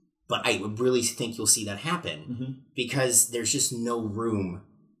 But I really think you'll see that happen because there's just no room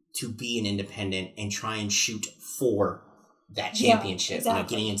to be an independent and try and shoot for that championship, exactly.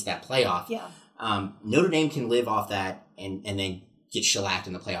 Getting into that playoff. Yeah. Notre Dame can live off that and then get shellacked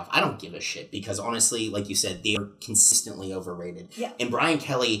in the playoff. I don't give a shit because honestly, like you said, they are consistently overrated. Yeah. And Brian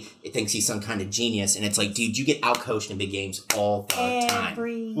Kelly thinks he's some kind of genius, and it's like, dude, you get outcoached in big games all the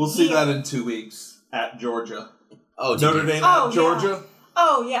time. We'll see that in 2 weeks at Georgia. Oh, Notre Dame at Georgia.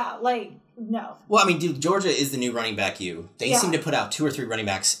 Oh, yeah. Like, no. Well, I mean, dude, Georgia is the new running back They seem to put out 2 or 3 running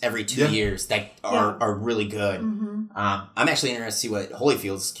backs every 2 years that are really good. I'm actually interested to see what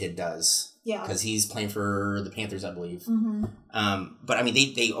Holyfield's kid does. Yeah. Because he's playing for the Panthers, I believe. Mm-hmm. But, I mean,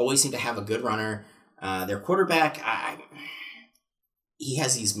 they always seem to have a good runner. Their quarterback, he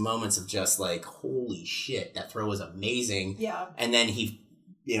has these moments of just like, holy shit, that throw is amazing. Yeah. And then he,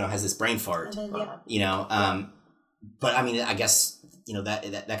 has this brain fart. And then, But, I mean, I guess...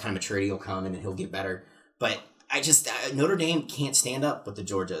 that kind of maturity will come and he'll get better. But I just, Notre Dame can't stand up with the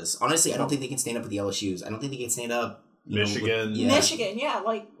Georgias. Honestly, I don't think they can stand up with the LSUs. I don't think they can stand up. Michigan. Michigan, yeah.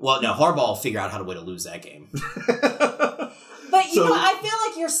 Like, well, no, Harbaugh will figure out how to way to lose that game. But I feel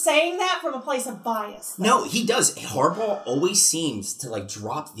like you're saying that from a place of bias. Though. No, he does. Harbaugh always seems to like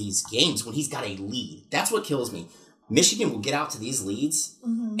drop these games when he's got a lead. That's what kills me. Michigan will get out to these leads,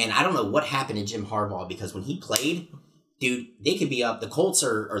 and I don't know what happened to Jim Harbaugh because when he played, dude, they could be up. The Colts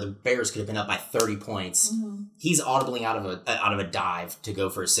or the Bears could have been up by 30 points. He's audibling out of a dive to go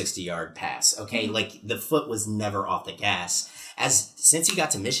for a 60-yard pass. Okay, like the foot was never off the gas. Since he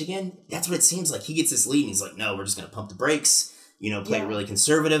got to Michigan, that's what it seems like. He gets this lead, and he's like, "No, we're just going to pump the brakes. Play it really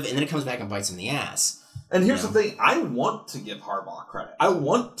conservative," and then it comes back and bites him in the ass. And here's the thing: I want to give Harbaugh credit. I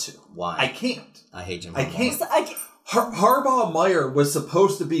want to. Why? I can't. I hate Jim Harbaugh. I can't. Harbaugh Meyer was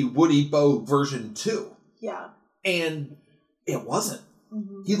supposed to be Woody Bo version 2. Yeah. And it wasn't.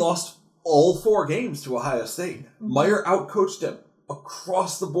 He lost all 4 games to Ohio State. Meyer outcoached him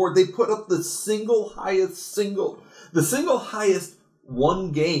across the board. They put up the single highest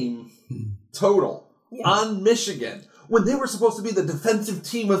one game total on Michigan when they were supposed to be the defensive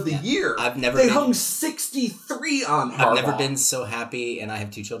team of the year. They hung 63 on Harbaugh. I've never been so happy, and I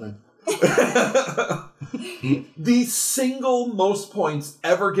have 2 children. The single most points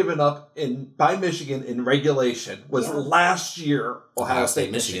ever given up by Michigan in regulation was last year Ohio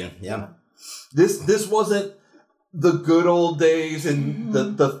State Michigan. Yeah. This wasn't the good old days in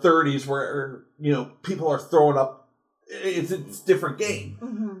the 30s where people are throwing up. It's a different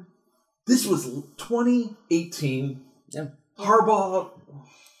game. This was 2018. Yeah. Harbaugh.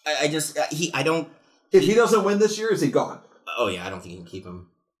 I don't. If he doesn't win this year, is he gone? Oh yeah, I don't think you can keep him.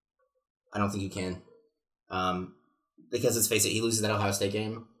 I don't think you can. Because let's face it, he loses that Ohio State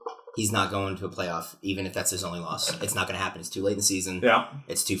game, he's not going to a playoff, even if that's his only loss. It's not going to happen. It's too late in the season. Yeah.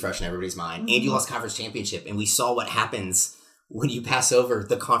 It's too fresh in everybody's mind. And you lost conference championship, and we saw what happens when you pass over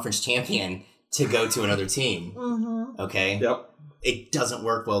the conference champion to go to another team. Okay? Yep. It doesn't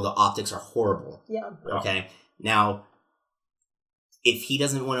work well. The optics are horrible. Yeah. Okay? Now, if he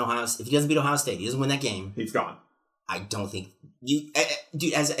doesn't beat Ohio State, he doesn't win that game, he's gone. I don't think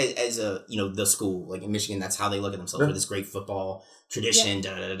dude, as a the school like in Michigan, that's how they look at themselves with this great football tradition.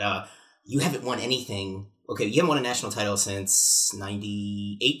 You haven't won anything. Okay, you haven't won a national title since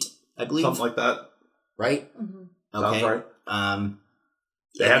 '98, I believe, something like that, right? Okay, sounds right.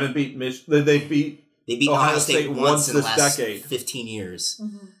 They haven't beat Michigan. They beat Ohio State once in the last decade. 15 years.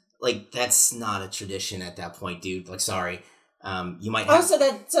 Like that's not a tradition at that point, dude. Like, sorry. You might have... so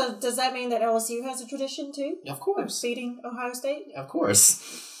does that mean that LSU has a tradition too? Of course. Of beating Ohio State? Of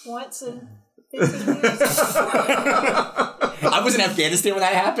course. Once in 15 years? I was in Afghanistan when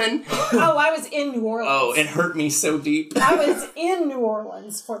that happened. Oh, I was in New Orleans. Oh, it hurt me so deep. I was in New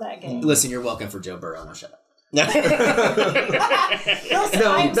Orleans for that game. Listen, you're welcome for Joe Burrow. No, shut up. Listen,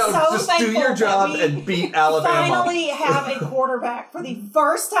 just do your job and beat Alabama. Finally have a quarterback for the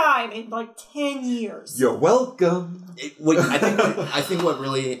first time in like 10 years. You're welcome. I think what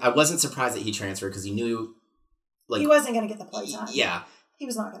really, I wasn't surprised that he transferred because he knew, like, he wasn't going to get the play time. Yeah, he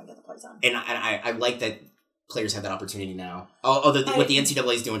was not going to get the play time. And I like that players have that opportunity now. Although what the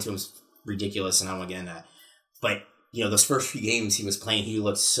NCAA is doing to him is ridiculous, and I don't want to get into that. But those first few games he was playing, he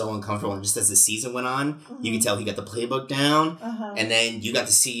looked so uncomfortable. And just as the season went on, you could tell he got the playbook down. And then you got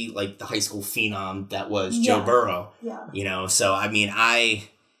to see like the high school phenom that was Joe Burrow. Yeah. So I mean,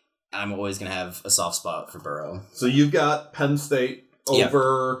 I'm always gonna have a soft spot for Burrow. So you've got Penn State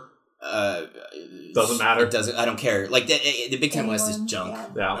over. Doesn't matter. I don't care. Like the Big Ten West is junk.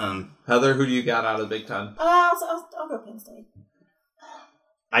 Yeah. Heather, who do you got out of the Big Ten? I'll go Penn State.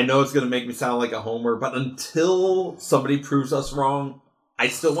 I know it's going to make me sound like a homer, but until somebody proves us wrong, I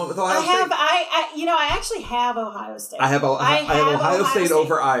still went with Ohio State. I actually have Ohio State. I have Ohio State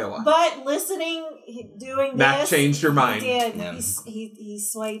over Iowa. But doing Matt this, changed your mind. He did. Yeah. He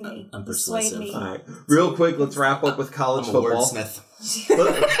swayed me. I'm persuasive. persuasive. All right. Real quick, let's wrap up with college I'm a football. wordsmith.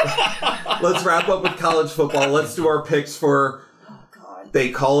 Let's wrap up with college football. Let's do our picks for... They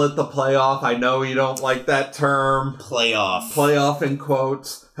call it the playoff. I know you don't like that term. Playoff in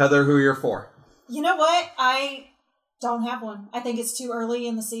quotes. Heather, who are you for? You know what? I don't have one. I think it's too early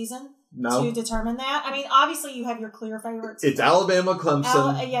in the season to determine that. I mean, obviously you have your clear favorites. It's Alabama,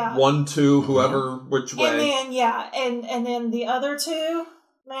 Clemson, 1-2, whoever, which way. And then, and then the other two,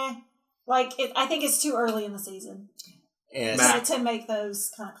 meh. I think it's too early in the season to make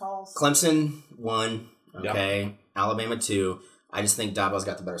those kind of calls. Clemson 1, okay. Yep. Alabama 2. I just think Dabo's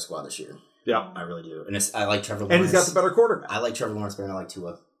got the better squad this year. Yeah. I really do. And I like Trevor Lawrence. And he's got the better quarterback. I like Trevor Lawrence better than I like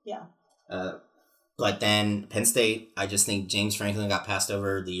Tua. Yeah. But then Penn State, I just think James Franklin got passed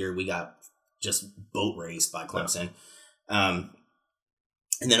over the year we got just boat raced by Clemson. Yeah.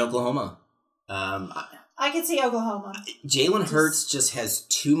 And then Oklahoma. I could see Oklahoma. Jalen Hurts just has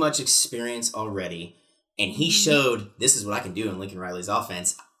too much experience already. And he showed, this is what I can do in Lincoln Riley's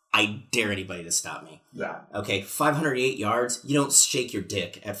offense. I dare anybody to stop me. Yeah. Okay, 508 yards. You don't shake your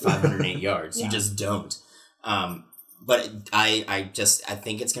dick at 508 yards. Yeah. You just don't. But I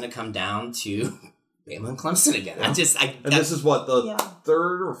think it's going to come down to Bama and Clemson again. Yeah. And this is what, the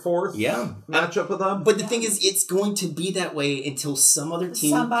third or fourth matchup of them? But the thing is, it's going to be that way until some other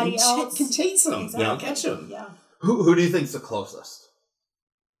team can chase them. Exactly. You know, catch them. Yeah. Who do you think's the closest?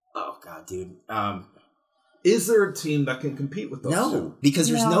 Oh, God, dude. Is there a team that can compete with those two? No, because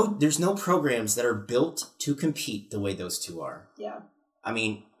there's no programs that are built to compete the way those two are. Yeah. I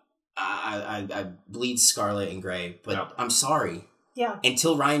mean, I bleed scarlet and gray, but Yeah. I'm sorry. Yeah.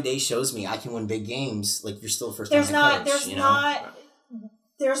 Until Ryan Day shows me I can win big games, like, you're still first There's time not coach,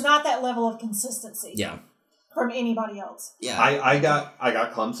 there's not that level of consistency. Yeah. From anybody else. Yeah. I got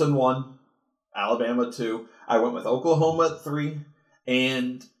Clemson 1, Alabama 2. I went with Oklahoma at 3,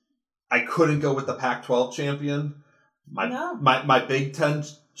 and I couldn't go with the Pac-12 champion. My Big Ten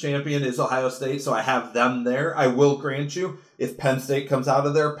champion is Ohio State, so I have them there. I will grant you, if Penn State comes out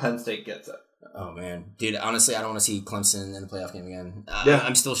of there, Penn State gets it. Oh, man. Dude, honestly, I don't want to see Clemson in the playoff game again.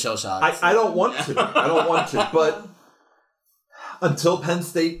 I'm still shell-shocked. I don't want to. But until Penn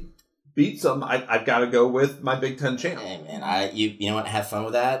State beats them, I've got to go with my Big Ten champ. Hey, man, you know what? Have fun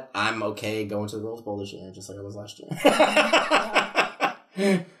with that. I'm okay going to the Rose Bowl this year, just like I was last year.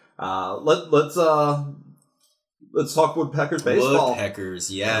 Let's talk Woodpeckers baseball.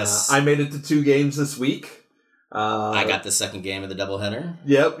 Woodpeckers, yes. I made it to 2 games this week. I got the second game of the doubleheader.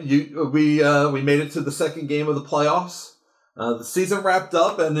 Yep, we made it to the second game of the playoffs. The season wrapped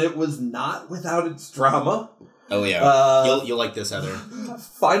up, and it was not without its drama. Oh yeah, you'll like this, Heather.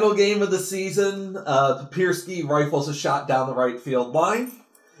 Final game of the season. Papirski rifles a shot down the right field line.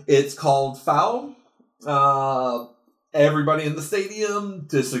 It's called foul. Everybody in the stadium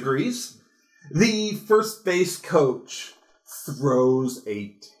disagrees. The first base coach throws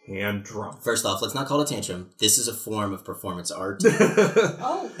a tantrum. First off, let's not call it a tantrum. This is a form of performance art.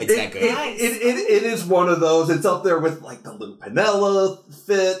 Oh, it's that good. It is one of those. It's up there with like the Lou Piniella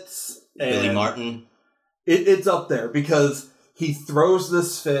fits. Billy Martin. It's up there because he throws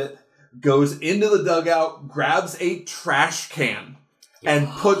this fit, goes into the dugout, grabs a trash can, and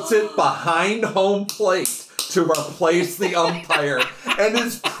puts it behind home plate to replace the umpire, and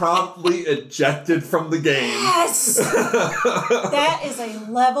is promptly ejected from the game. Yes! That is a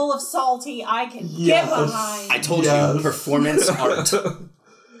level of salty I can get behind. I told you, performance art. So,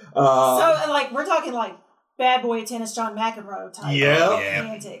 like, we're talking like bad boy tennis John McEnroe type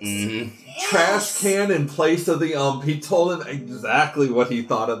antics. Mm-hmm. Yes. Trash can in place of the ump. He told him exactly what he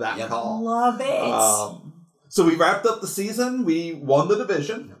thought of that call. Love it. So we wrapped up the season. We won the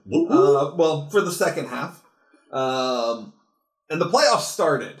division. Well, for the second half. And the playoffs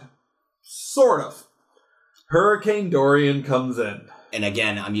started. Sort of. Hurricane Dorian comes in. And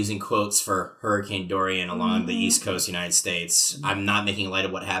again, I'm using quotes for Hurricane Dorian along the East Coast United States. I'm not making light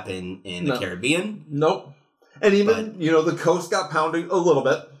of what happened in the Caribbean. Nope. And even, the coast got pounded a little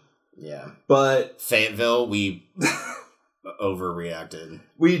bit. Yeah. But Fayetteville, we overreacted.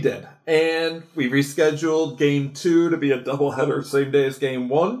 We did. And we rescheduled game 2 to be a doubleheader same day as game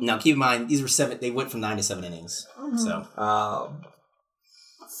 1. Now keep in mind, these were they went from 9 to 7 innings. So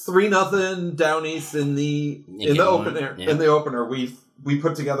 3-0 down east in the opener. Yeah. In the opener, we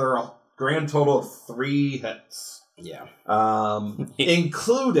put together a grand total of 3 hits. Yeah.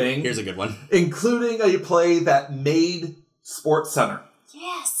 Including here's a good one. Including a play that made Sports Center.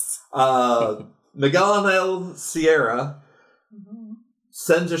 Yes. Miguel Angel Sierra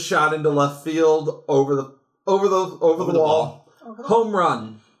sends a shot into left field over the wall. Home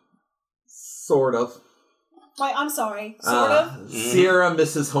run. Sort of. Wait, I'm sorry. Sort of? Sierra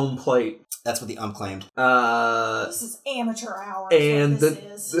misses home plate. That's what the ump claimed. This is amateur hour. And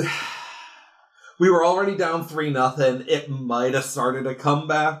we were already down 3-0. It might have started a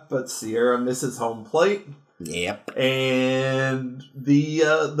comeback, but Sierra misses home plate. Yep. And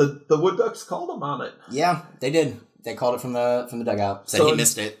the Wood Ducks called him on it. Yeah, they did. They called it from the dugout. Said he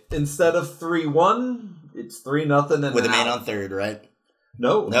missed it. Instead of 3-1, it's 3-0 and with a man on third, right?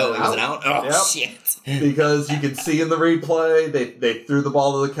 No, it was an out. Oh shit! Because you can see in the replay, they threw the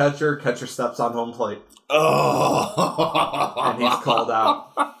ball to the catcher. Catcher steps on home plate. Oh, and he's called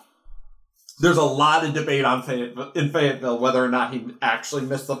out. There's a lot of debate in Fayetteville whether or not he actually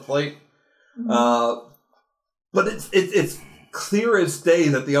missed the plate. But it's clear as day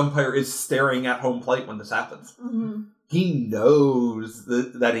that the umpire is staring at home plate when this happens. Mm-hmm. He knows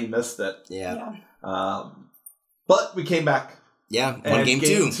that he missed it. Yeah. But we came back. Yeah, and game 2.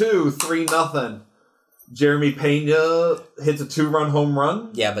 Game 2, 3-0. Jeremy Pena hits a 2-run home run.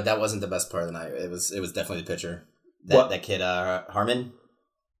 Yeah, but that wasn't the best part of the night. It was definitely the pitcher. What? That kid, Harmon,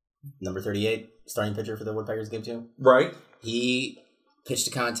 number 38, starting pitcher for the Woodpeckers, gave to him. Right. He pitched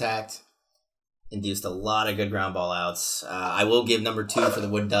to contact, induced a lot of good ground ball outs. I will give number 2 for the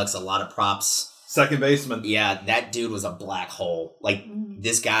Wood Ducks a lot of props. Second baseman. Yeah, that dude was a black hole. Like,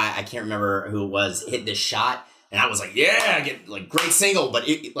 this guy, I can't remember who it was, hit this shot, and I was like, yeah, get like great single, but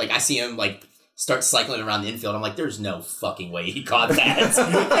I see him like start cycling around the infield. I'm like, there's no fucking way he caught that.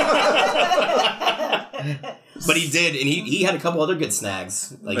 But he did, and he had a couple other good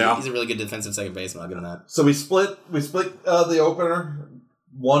snags. Like, he's a really good defensive second baseman. I'll give him that. So we split the opener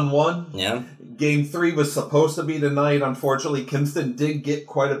 1-1. Yeah. Game 3 was supposed to be tonight. Unfortunately, Kinston did get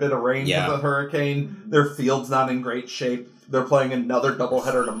quite a bit of rain with the hurricane. Their field's not in great shape. They're playing another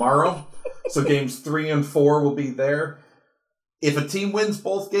doubleheader tomorrow. So games 3 and 4 will be there. If a team wins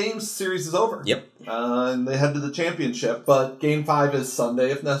both games, series is over. Yep. And they head to the championship. But game 5 is Sunday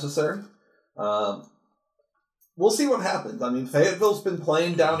if necessary. We'll see what happens. I mean, Fayetteville's been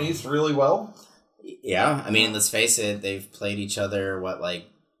playing down east really well. Yeah, I mean, let's face it, they've played each other,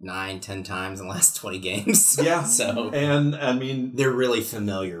 9-10 times in the last 20 games? Yeah. So, and I mean, they're really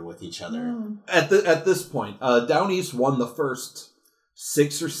familiar with each other. At this point, Down East won the first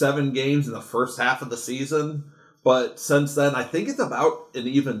 6 or 7 games in the first half of the season, but since then, I think it's about an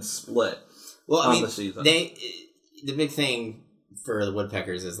even split. Well, I mean, the season. The big thing for the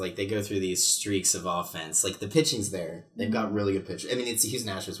Woodpeckers is like they go through these streaks of offense. Like the pitching's there; they've got really good pitchers. I mean, it's the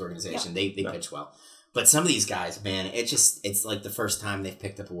Houston Astros organization; they pitch well. But some of these guys, man, it's like the first time they've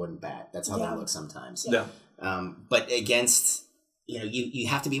picked up a wooden bat. That's how they look sometimes. Yeah. But against, you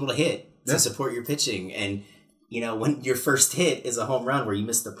have to be able to hit to support your pitching. And, when your first hit is a home run where you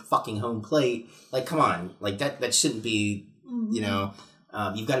miss the fucking home plate, like, come on. Like, that shouldn't be, you've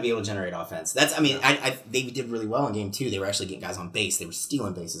got to be able to generate offense. They did really well in game 2. They were actually getting guys on base. They were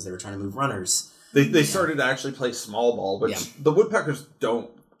stealing bases. They were trying to move runners. They started to actually play small ball, which the Woodpeckers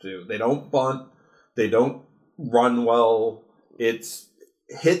don't do. They don't bunt. They don't run well. It's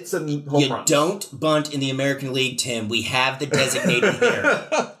hits and home runs. You don't bunt in the American League, Tim. We have the designated here.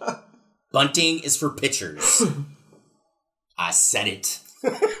 Bunting is for pitchers. I said it.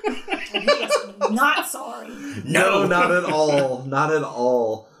 Not sorry. No, not at all. Not at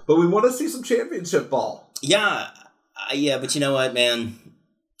all. But we want to see some championship ball. Yeah. But you know what, man?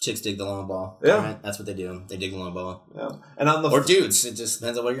 Chicks dig the long ball. Yeah. Right? That's what they do. They dig the long ball. Yeah. And on or dudes. It just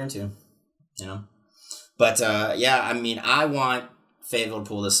depends on what you're into. But, I want Fayetteville to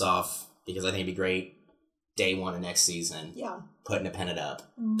pull this off because I think it'd be great day 1 of next season. Yeah. Putting a pennant up.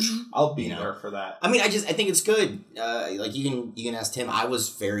 Mm-hmm. I'll be there for that. I mean, I think it's good. You can ask Tim. I was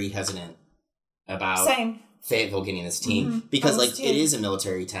very hesitant about Fayetteville getting this team because it is a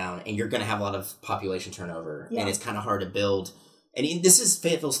military town and you're going to have a lot of population turnover and it's kind of hard to build. And this is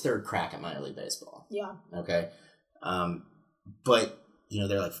Fayetteville's 3rd crack at minor league baseball. Yeah. Okay. But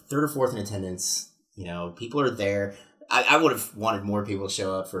they're like 3rd or 4th in attendance. People are there. I would have wanted more people to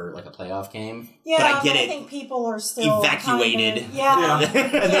show up for like a playoff game. Yeah, but I get it. I think people are still evacuated.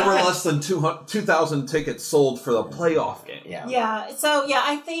 And there were less than 2,000 tickets sold for the playoff game. Yeah. Yeah. So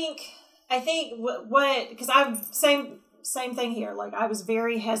I think what because I'm same thing here. Like I was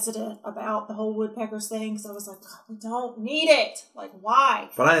very hesitant about the whole Woodpeckers thing because I was like, we don't need it. Like why?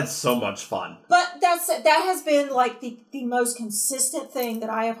 But I had so much fun. But that has been like the most consistent thing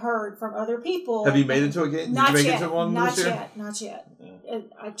that I have heard from other people. Have you made it to a game? Not Did you make yet. it to one Not this year? yet. Not yet. Yeah.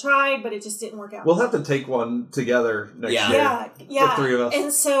 I tried, but it just didn't work out. We'll have to take one together next year. Yeah. The 3 of us.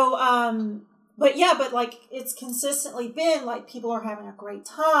 And so, but like it's consistently been like people are having a great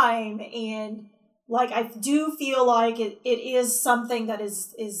time and. Like, I do feel like it is something that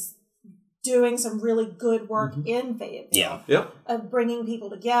is doing some really good work in Fayetteville. Yeah. Yep. Of bringing people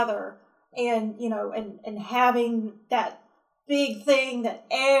together and, and having that big thing that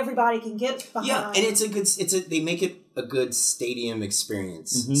everybody can get behind. Yeah, and they make it a good stadium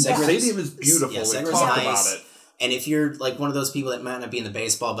experience. The stadium is beautiful. Yeah, we talked about it. And if you're, like, one of those people that might not be in the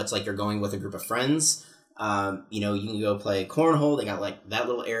baseball, but it's like you're going with a group of friends... you can go play cornhole. They got like that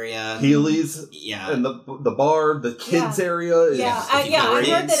little area. Healy's. Yeah. And the bar, the kids area. Is, I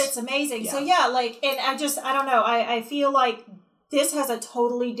heard that it's amazing. Yeah. So and I don't know. I feel like this has a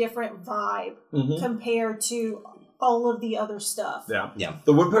totally different vibe compared to all of the other stuff. Yeah. Yeah.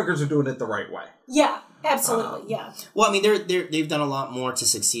 The Woodpeckers are doing it the right way. Yeah. Absolutely. Yeah. Well, I mean, they've done a lot more to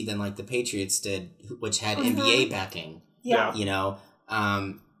succeed than like the Patriots did, which had NBA backing. Yeah.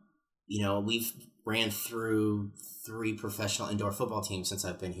 We've ran through 3 professional indoor football teams since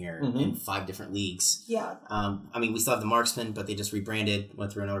I've been here in 5 different leagues. Yeah. We still have the Marksmen, but they just rebranded,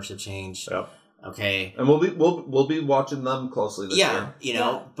 went through an ownership change. Yep. Okay. And we'll be watching them closely this year. You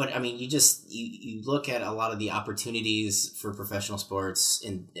know, but I mean, you look at a lot of the opportunities for professional sports,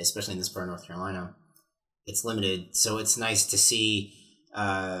 especially in this part of North Carolina, it's limited. So it's nice to see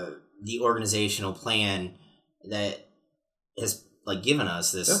the organizational plan that has given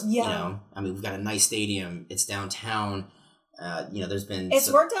us this. Yeah. You know, I mean, we've got a nice stadium. It's downtown. You know, there's been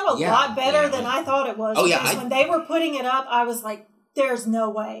worked out a lot better than I thought it was. Oh because when they were putting it up, I was like, there's no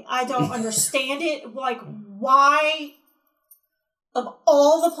way. I don't understand it. Like, why, of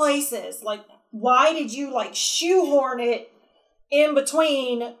all the places, why did you, shoehorn it in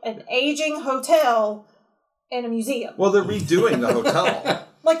between an aging hotel and a museum? Well, they're redoing the hotel.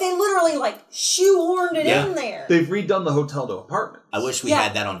 They literally, shoehorned it in there. They've redone the hotel to apartments. I wish we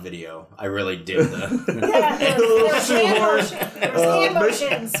had that on video. I really do. There's hand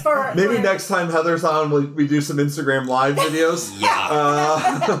motions for... Maybe next time Heather's on, we do some Instagram live videos.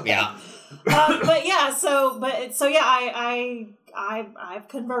 Yeah. I've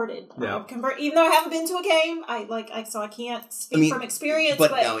converted. Yeah. Even though I haven't been to a game, so I can't speak from experience.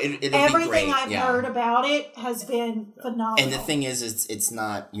 But no, it'll be everything great. I've heard about it has been phenomenal. And the thing is, it's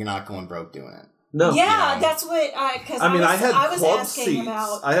not. You're not going broke doing it. No. Yeah, that's what I had club asking seats.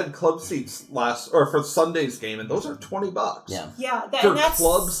 about. I had club seats for Sunday's game, and those are $20. Yeah, that's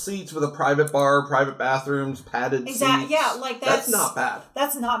club seats with a private bar, private bathrooms, padded seats. Yeah, that's not bad.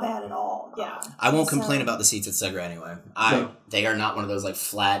 That's not bad at all. Yeah, I won't complain about the seats at Segra anyway. They are not one of those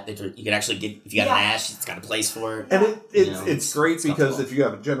flat. You can actually get if you got an Ash, it's got a place for it. And it's great because if you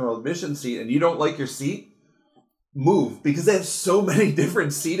have a general admission seat and you don't like your seat, move, because they have so many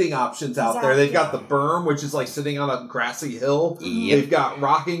different seating options out there. They've got the berm, which is sitting on a grassy hill. Yep. They've got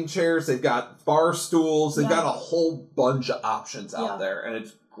rocking chairs. They've got bar stools. They've got a whole bunch of options out there, and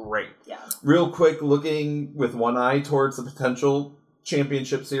it's great. Yeah. Real quick, looking with one eye towards the potential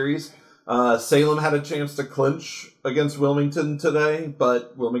championship series, Salem had a chance to clinch against Wilmington today,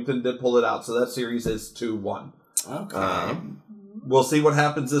 but Wilmington did pull it out, so that series is 2-1. Okay. We'll see what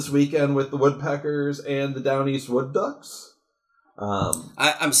happens this weekend with the Woodpeckers and the Down East Wood Ducks.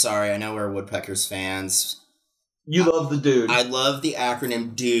 I'm sorry. I know we're Woodpeckers fans. You love the dude. I love the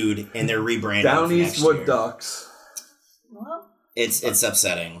acronym DUDE, and they're rebranding Down East Wood year. Ducks. Well, it's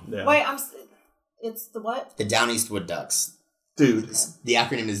upsetting. Yeah. Wait, it's the what? The Down East Wood Ducks. Dude. The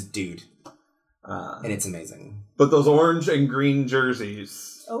acronym is DUDE. And it's amazing. But those orange and green jerseys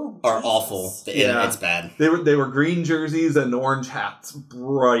are awful. Yeah. It's bad. They were green jerseys and orange hats.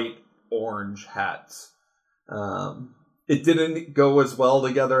 Bright orange hats. It didn't go as well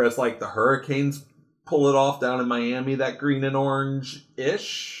together as the Hurricanes pull it off down in Miami, that green and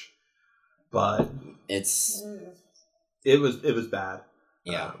orange-ish. But it was bad.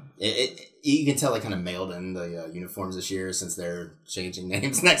 Yeah. You can tell they kind of mailed in the uniforms this year since they're changing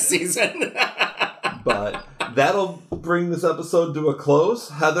names next season. But that'll bring this episode to a close.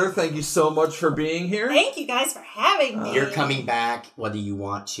 Heather, thank you so much for being here. Thank you guys for having me. You're coming back whether you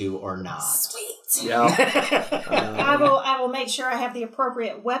want to or not. Sweet. Yeah. I will make sure I have the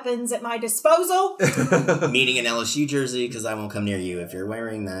appropriate weapons at my disposal. Meeting an LSU jersey, because I won't come near you if you're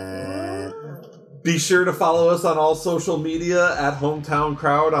wearing that. Be sure to follow us on all social media at Hometown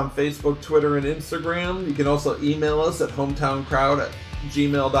Crowd on Facebook, Twitter, and Instagram. You can also email us at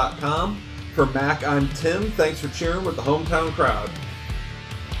hometowncrowd@gmail.com. For Mac, I'm Tim. Thanks for cheering with the Hometown Crowd.